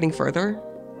investigating further?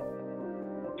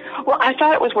 Well, I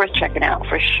thought it was worth checking out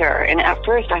for sure. And at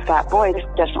first I thought, boy, this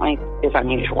definitely is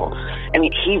unusual. I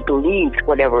mean, he believed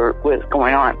whatever was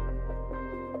going on.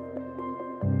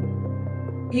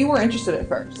 You were interested at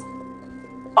first.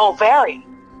 Oh, very.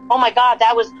 Oh my God,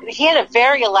 he had a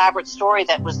very elaborate story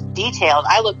that was detailed.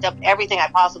 I looked up everything I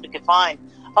possibly could find.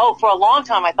 Oh, for a long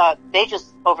time I thought they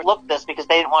just overlooked this because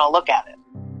they didn't want to look at it.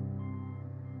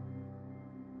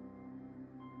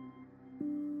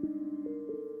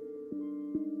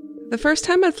 The first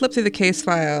time I'd flipped through the case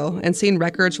file and seen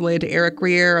records related to Eric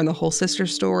Greer and the whole sister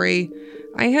story,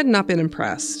 I had not been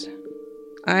impressed.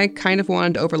 I kind of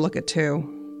wanted to overlook it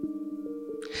too.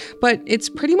 But it's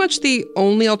pretty much the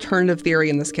only alternative theory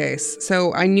in this case,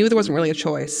 so I knew there wasn't really a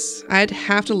choice. I'd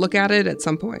have to look at it at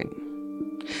some point.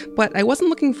 But I wasn't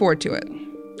looking forward to it.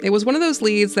 It was one of those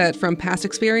leads that, from past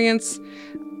experience,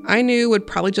 I knew would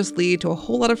probably just lead to a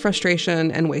whole lot of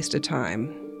frustration and wasted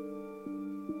time.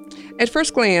 At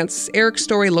first glance, Eric's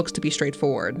story looks to be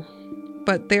straightforward,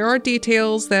 but there are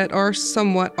details that are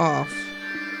somewhat off.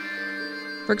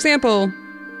 For example,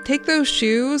 take those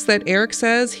shoes that Eric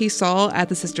says he saw at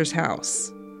the sister's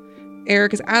house.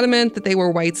 Eric is adamant that they were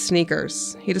white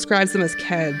sneakers. He describes them as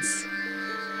Keds.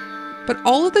 But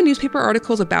all of the newspaper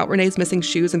articles about Renee's missing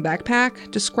shoes and backpack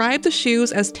describe the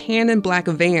shoes as tan and black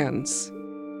Vans.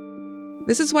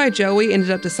 This is why Joey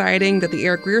ended up deciding that the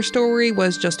Eric Greer story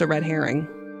was just a red herring.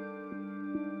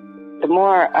 The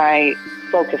more I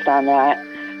focused on that,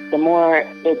 the more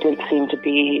it didn't seem to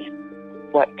be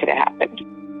what could have happened.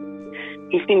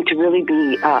 He seemed to really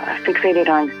be fixated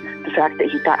on the fact that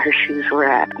he thought her shoes were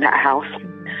at that house.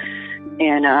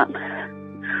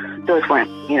 And those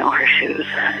weren't, her shoes.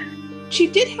 She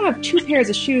did have 2 pairs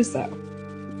of shoes, though.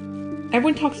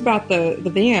 Everyone talks about the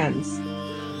Vans.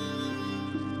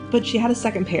 But she had a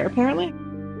second pair, apparently?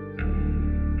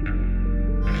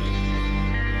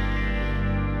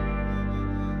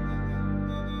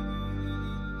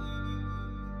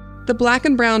 The black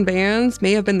and brown Vans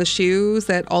may have been the shoes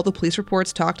that all the police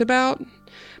reports talked about,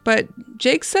 but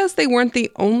Jake says they weren't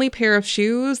the only pair of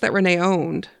shoes that Renee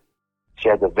owned. She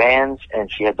had the Vans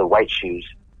and she had the white shoes,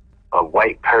 a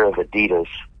white pair of Adidas,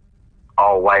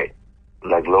 all white,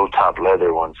 like low-top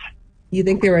leather ones. You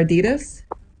think they were Adidas?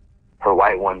 Her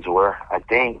white ones were, I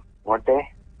think, weren't they?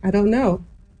 I don't know.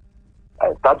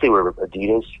 I thought they were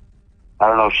Adidas. I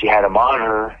don't know if she had them on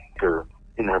her or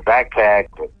in her backpack,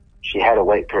 but she had a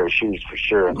white pair of shoes for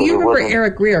sure. You remember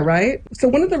Eric Greer, right? So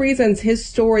one of the reasons his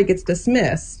story gets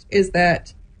dismissed is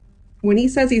that when he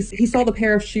says he saw the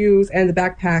pair of shoes and the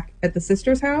backpack at the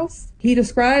sister's house, he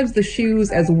describes the shoes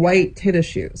as white tennis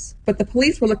shoes. But the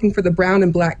police were looking for the brown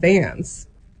and black Vans.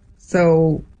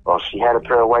 So... Well, she had a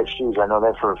pair of white shoes. I know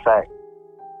that for a fact.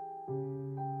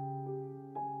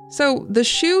 So the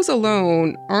shoes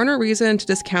alone aren't a reason to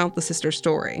discount the sister's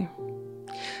story.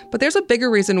 But there's a bigger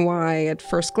reason why, at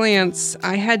first glance,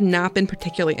 I had not been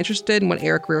particularly interested in what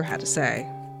Eric Greer had to say.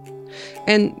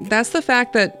 And that's the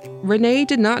fact that Renee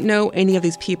did not know any of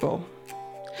these people.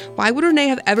 Why would Renee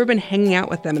have ever been hanging out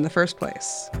with them in the first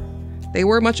place? They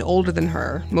were much older than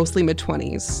her, mostly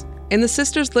mid-20s, and the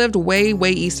sisters lived way,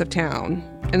 way east of town,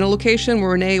 in a location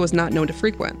where Renee was not known to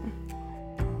frequent.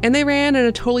 And they ran in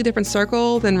a totally different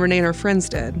circle than Renee and her friends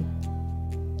did.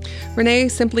 Renee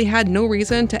simply had no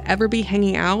reason to ever be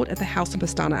hanging out at the house on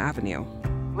Pastana Avenue.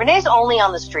 Renee's only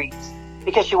on the streets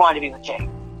because she wanted to be with Jake.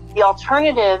 The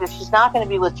alternative, if she's not going to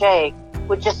be with Jake,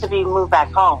 would just to be moved back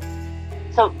home.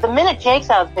 So the minute Jake's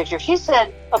out of the picture, she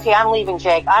said, okay, I'm leaving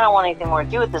Jake. I don't want anything more to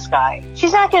do with this guy.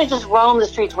 She's not going to just roam the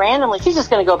streets randomly. She's just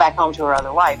going to go back home to her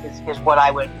other life, is what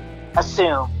I would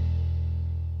assume.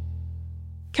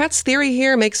 Kat's theory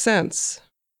here makes sense.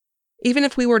 Even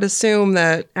if we were to assume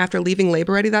that after leaving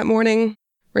Labor Ready that morning,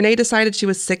 Renee decided she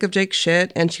was sick of Jake's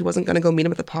shit and she wasn't going to go meet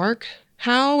him at the park,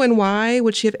 how and why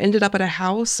would she have ended up at a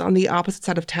house on the opposite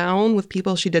side of town with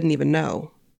people she didn't even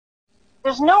know?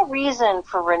 There's no reason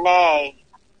for Renee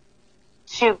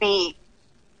to be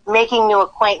making new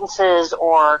acquaintances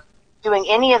or doing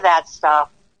any of that stuff.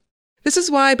 This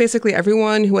is why basically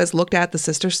everyone who has looked at the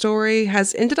sister story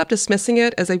has ended up dismissing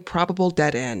it as a probable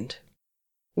dead end.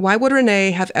 Why would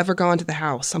Renee have ever gone to the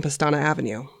house on Pastana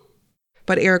Avenue?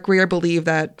 But Eric Greer believed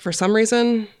that, for some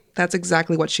reason, that's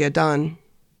exactly what she had done.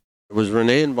 Was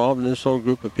Renee involved in this whole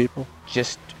group of people?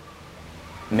 Just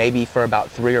maybe for about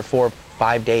 3 or 4 or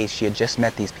 5 days, she had just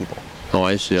met these people. Oh,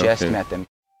 I see. Just Okay. met them.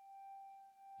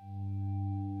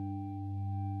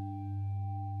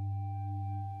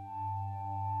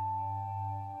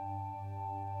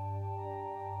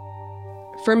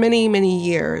 For many, many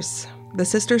years, the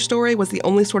sister story was the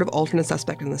only sort of alternate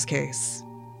suspect in this case.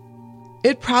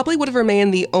 It probably would have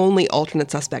remained the only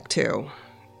alternate suspect, too,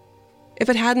 if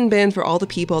it hadn't been for all the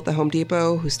people at the Home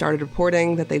Depot who started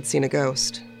reporting that they'd seen a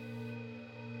ghost.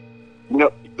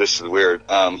 No, this is weird.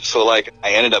 I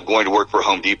ended up going to work for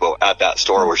Home Depot at that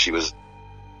store where she was.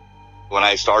 When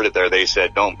I started there, they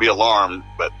said, don't be alarmed,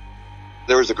 but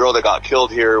there was a girl that got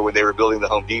killed here when they were building the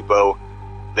Home Depot.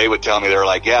 They would tell me, they're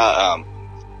like,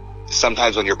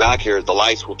 sometimes when you're back here, the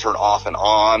lights will turn off and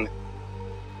on,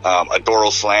 a door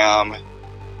will slam,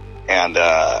 and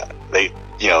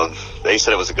they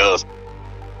said it was a ghost.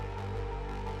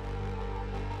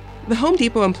 The Home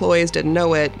Depot employees didn't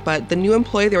know it, but the new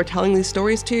employee they were telling these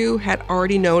stories to had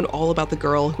already known all about the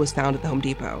girl who was found at the Home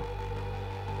Depot.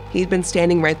 He'd been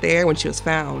standing right there when she was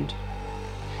found.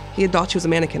 He had thought she was a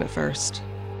mannequin at first.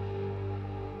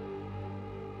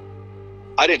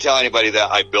 I didn't tell anybody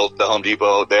that I built the Home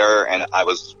Depot there, and I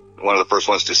was one of the first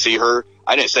ones to see her.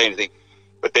 I didn't say anything,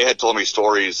 but they had told me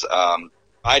stories.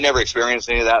 I never experienced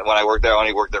any of that when I worked there. I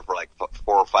only worked there for like 4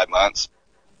 or 5 months.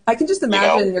 I can just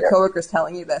imagine your coworkers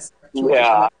telling you this.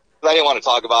 Yeah. I didn't want to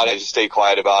talk about it. I just stayed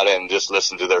quiet about it and just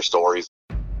listened to their stories.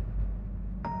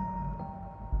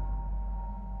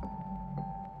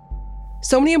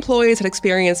 So many employees had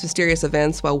experienced mysterious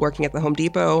events while working at the Home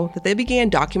Depot that they began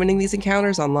documenting these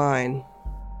encounters online.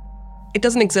 It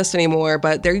doesn't exist anymore,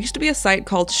 but there used to be a site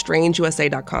called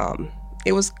StrangeUSA.com.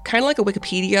 It was kind of like a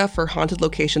Wikipedia for haunted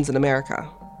locations in America.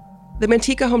 The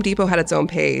Manteca Home Depot had its own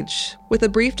page, with a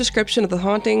brief description of the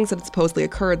hauntings that had supposedly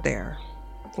occurred there,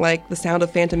 like the sound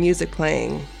of phantom music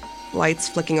playing, lights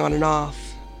flicking on and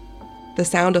off, the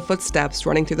sound of footsteps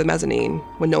running through the mezzanine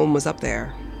when no one was up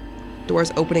there,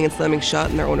 doors opening and slamming shut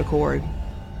in their own accord,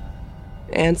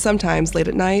 and sometimes, late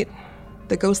at night,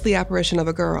 the ghostly apparition of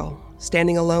a girl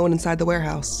standing alone inside the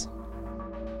warehouse.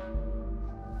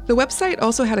 The website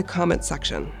also had a comment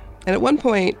section, and at one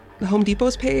point, the Home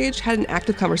Depot's page had an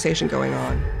active conversation going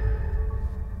on.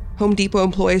 Home Depot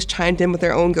employees chimed in with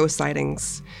their own ghost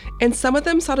sightings, and some of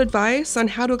them sought advice on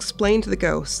how to explain to the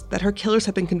ghost that her killers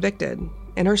had been convicted,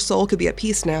 and her soul could be at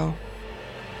peace now.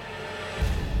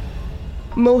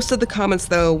 Most of the comments,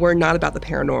 though, were not about the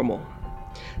paranormal.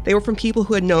 They were from people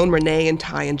who had known Renee and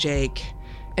Ty and Jake,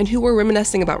 and who were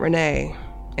reminiscing about Renee,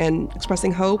 and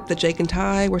expressing hope that Jake and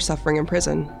Ty were suffering in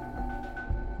prison.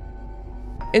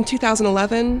 In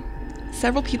 2011,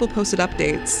 several people posted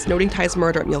updates noting Ty's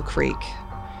murder at Mill Creek.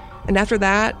 And after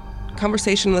that,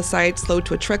 conversation on the site slowed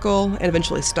to a trickle and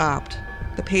eventually stopped.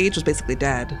 The page was basically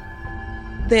dead.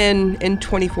 Then, in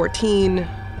 2014,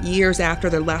 years after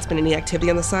there had last been any activity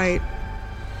on the site,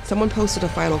 someone posted a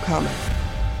final comment.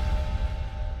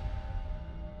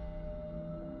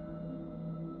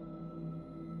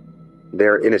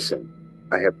 They're innocent.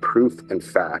 I have proof and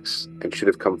facts and should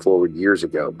have come forward years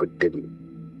ago, but didn't.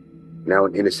 Now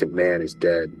an innocent man is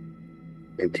dead.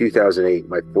 In 2008,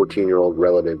 my 14-year-old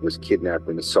relative was kidnapped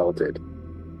and assaulted.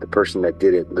 The person that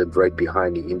did it lived right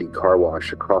behind the Indy car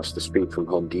wash across the street from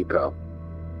Home Depot.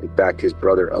 In fact, his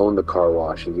brother owned the car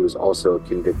wash, and he was also a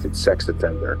convicted sex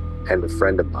offender and a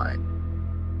friend of mine.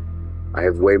 I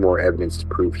have way more evidence to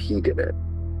prove he did it.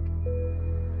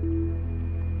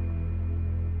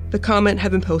 The comment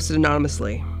had been posted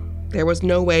anonymously. There was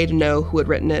no way to know who had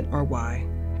written it or why.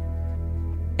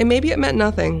 And maybe it meant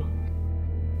nothing.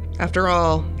 After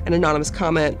all, an anonymous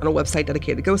comment on a website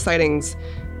dedicated to ghost sightings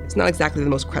is not exactly the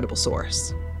most credible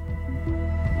source.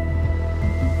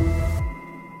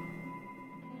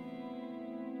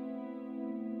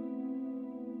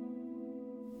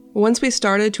 Once we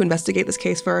started to investigate this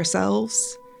case for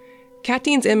ourselves, Kat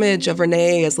Dean's image of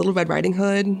Renee as Little Red Riding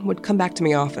Hood would come back to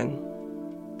me often.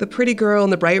 The pretty girl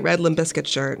in the bright red Limp Bizkit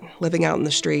shirt, living out in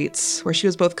the streets, where she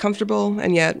was both comfortable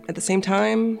and yet, at the same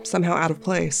time, somehow out of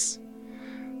place.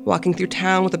 Walking through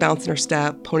town with a bounce in her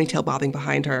step, ponytail bobbing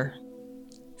behind her.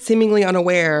 Seemingly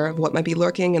unaware of what might be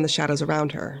lurking in the shadows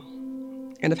around her,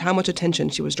 and of how much attention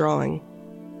she was drawing.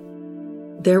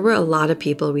 There were a lot of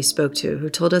people we spoke to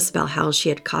who told us about how she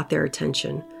had caught their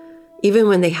attention, even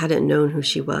when they hadn't known who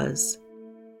she was.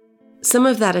 Some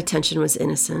of that attention was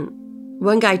innocent,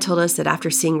 One guy told us that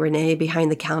after seeing Renee behind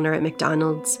the counter at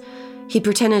McDonald's, he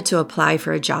pretended to apply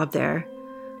for a job there,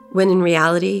 when in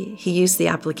reality, he used the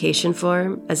application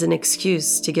form as an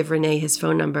excuse to give Renee his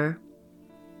phone number.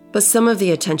 But some of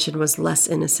the attention was less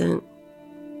innocent.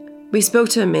 We spoke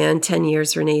to a man 10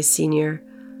 years Renee's senior,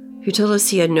 who told us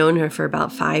he had known her for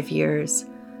about 5 years,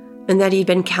 and that he'd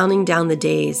been counting down the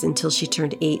days until she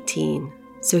turned 18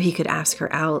 so he could ask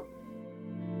her out.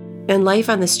 And life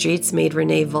on the streets made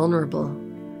Renee vulnerable.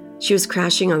 She was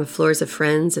crashing on the floors of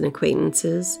friends and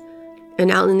acquaintances, and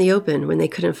out in the open when they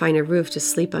couldn't find a roof to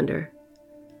sleep under.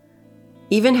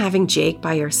 Even having Jake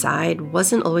by her side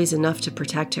wasn't always enough to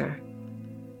protect her.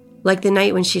 Like the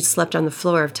night when she'd slept on the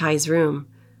floor of Ty's room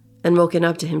and woken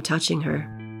up to him touching her.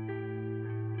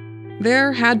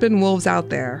 There had been wolves out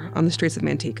there on the streets of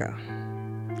Manteca.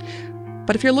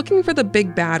 But if you're looking for the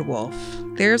big bad wolf,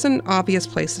 there's an obvious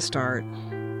place to start.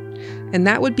 And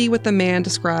that would be with the man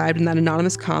described in that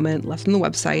anonymous comment left on the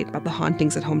website about the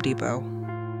hauntings at Home Depot.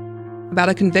 About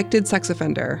a convicted sex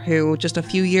offender who, just a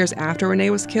few years after Renee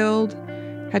was killed,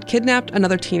 had kidnapped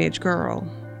another teenage girl.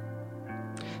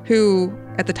 Who,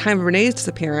 at the time of Renee's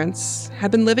disappearance, had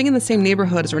been living in the same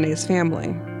neighborhood as Renee's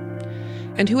family.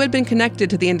 And who had been connected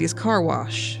to the Indy's car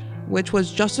wash, which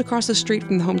was just across the street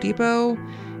from the Home Depot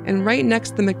and right next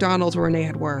to the McDonald's where Renee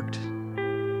had worked.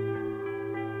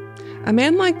 A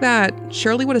man like that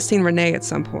surely would have seen Renee at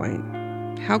some point.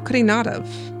 How could he not have?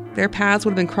 Their paths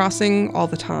would have been crossing all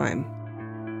the time.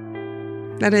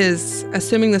 That is,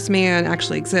 assuming this man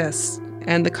actually exists,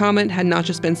 and the comment had not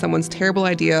just been someone's terrible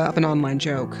idea of an online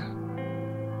joke.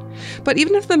 But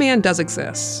even if the man does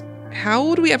exist, how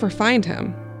would we ever find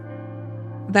him?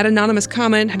 That anonymous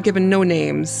comment had given no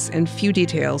names and few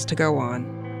details to go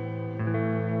on.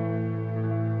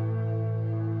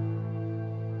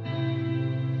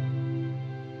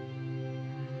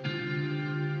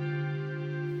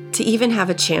 To even have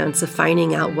a chance of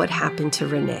finding out what happened to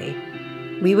Renee,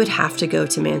 we would have to go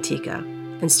to Manteca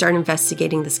and start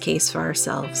investigating this case for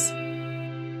ourselves.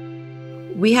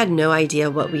 We had no idea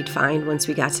what we'd find once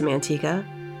we got to Manteca,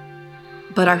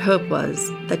 but our hope was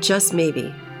that just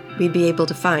maybe we'd be able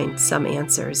to find some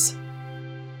answers.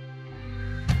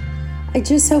 I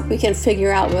just hope we can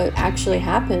figure out what actually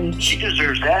happened. She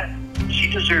deserves that. She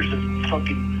deserves the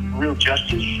fucking real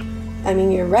justice. I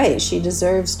mean, you're right. She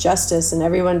deserves justice, and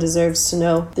everyone deserves to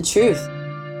know the truth.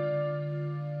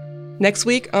 Next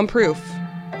week on Proof,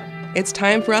 it's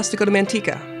time for us to go to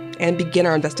Manteca and begin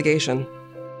our investigation.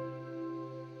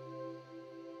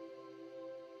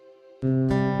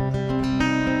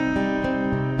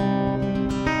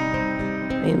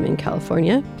 I'm in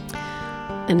California,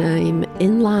 and I'm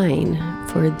in line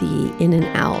for the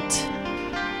In-N-Out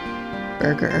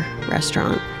burger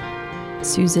restaurant.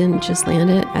 Susan just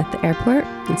landed at the airport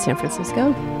in San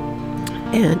Francisco,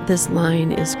 and this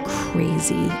line is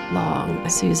crazy long.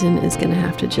 Susan is going to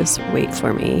have to just wait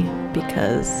for me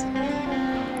because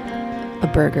a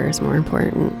burger is more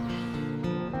important.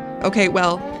 Okay,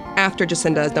 well, after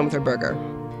Jacinda is done with her burger,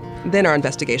 then our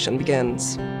investigation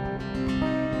begins.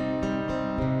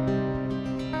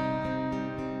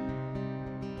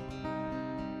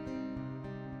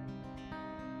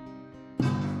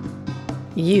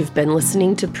 You've been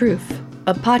listening to Proof,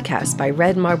 a podcast by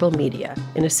Red Marble Media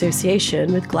in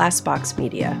association with Glassbox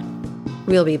Media.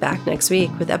 We'll be back next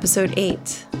week with episode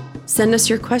 8. Send us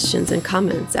your questions and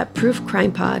comments at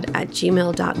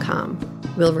proofcrimepod@gmail.com.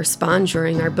 We'll respond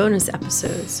during our bonus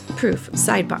episodes, Proof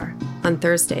Sidebar, on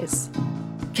Thursdays.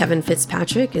 Kevin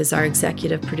Fitzpatrick is our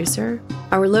executive producer.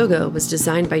 Our logo was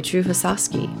designed by Drew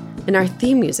Hasowski, and our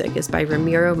theme music is by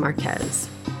Ramiro Marquez.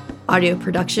 Audio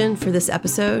production for this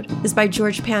episode is by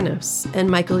George Panos and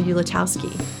Michael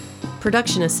Ulatowski.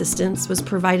 Production assistance was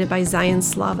provided by Zion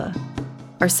Slava.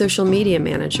 Our social media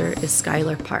manager is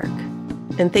Skylar Park.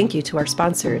 And thank you to our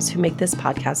sponsors who make this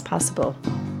podcast possible.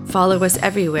 Follow us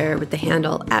everywhere with the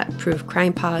handle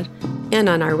 @ProofCrimePod and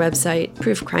on our website,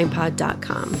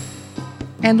 proofcrimepod.com.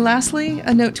 And lastly,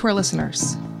 a note to our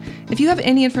listeners. If you have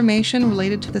any information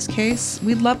related to this case,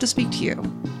 we'd love to speak to you,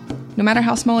 no matter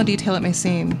how small a detail it may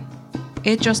seem.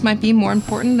 It just might be more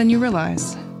important than you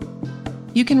realize.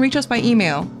 You can reach us by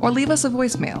email or leave us a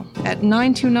voicemail at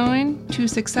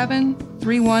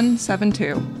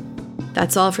 929-267-3172.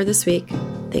 That's all for this week.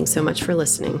 Thanks so much for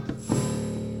listening.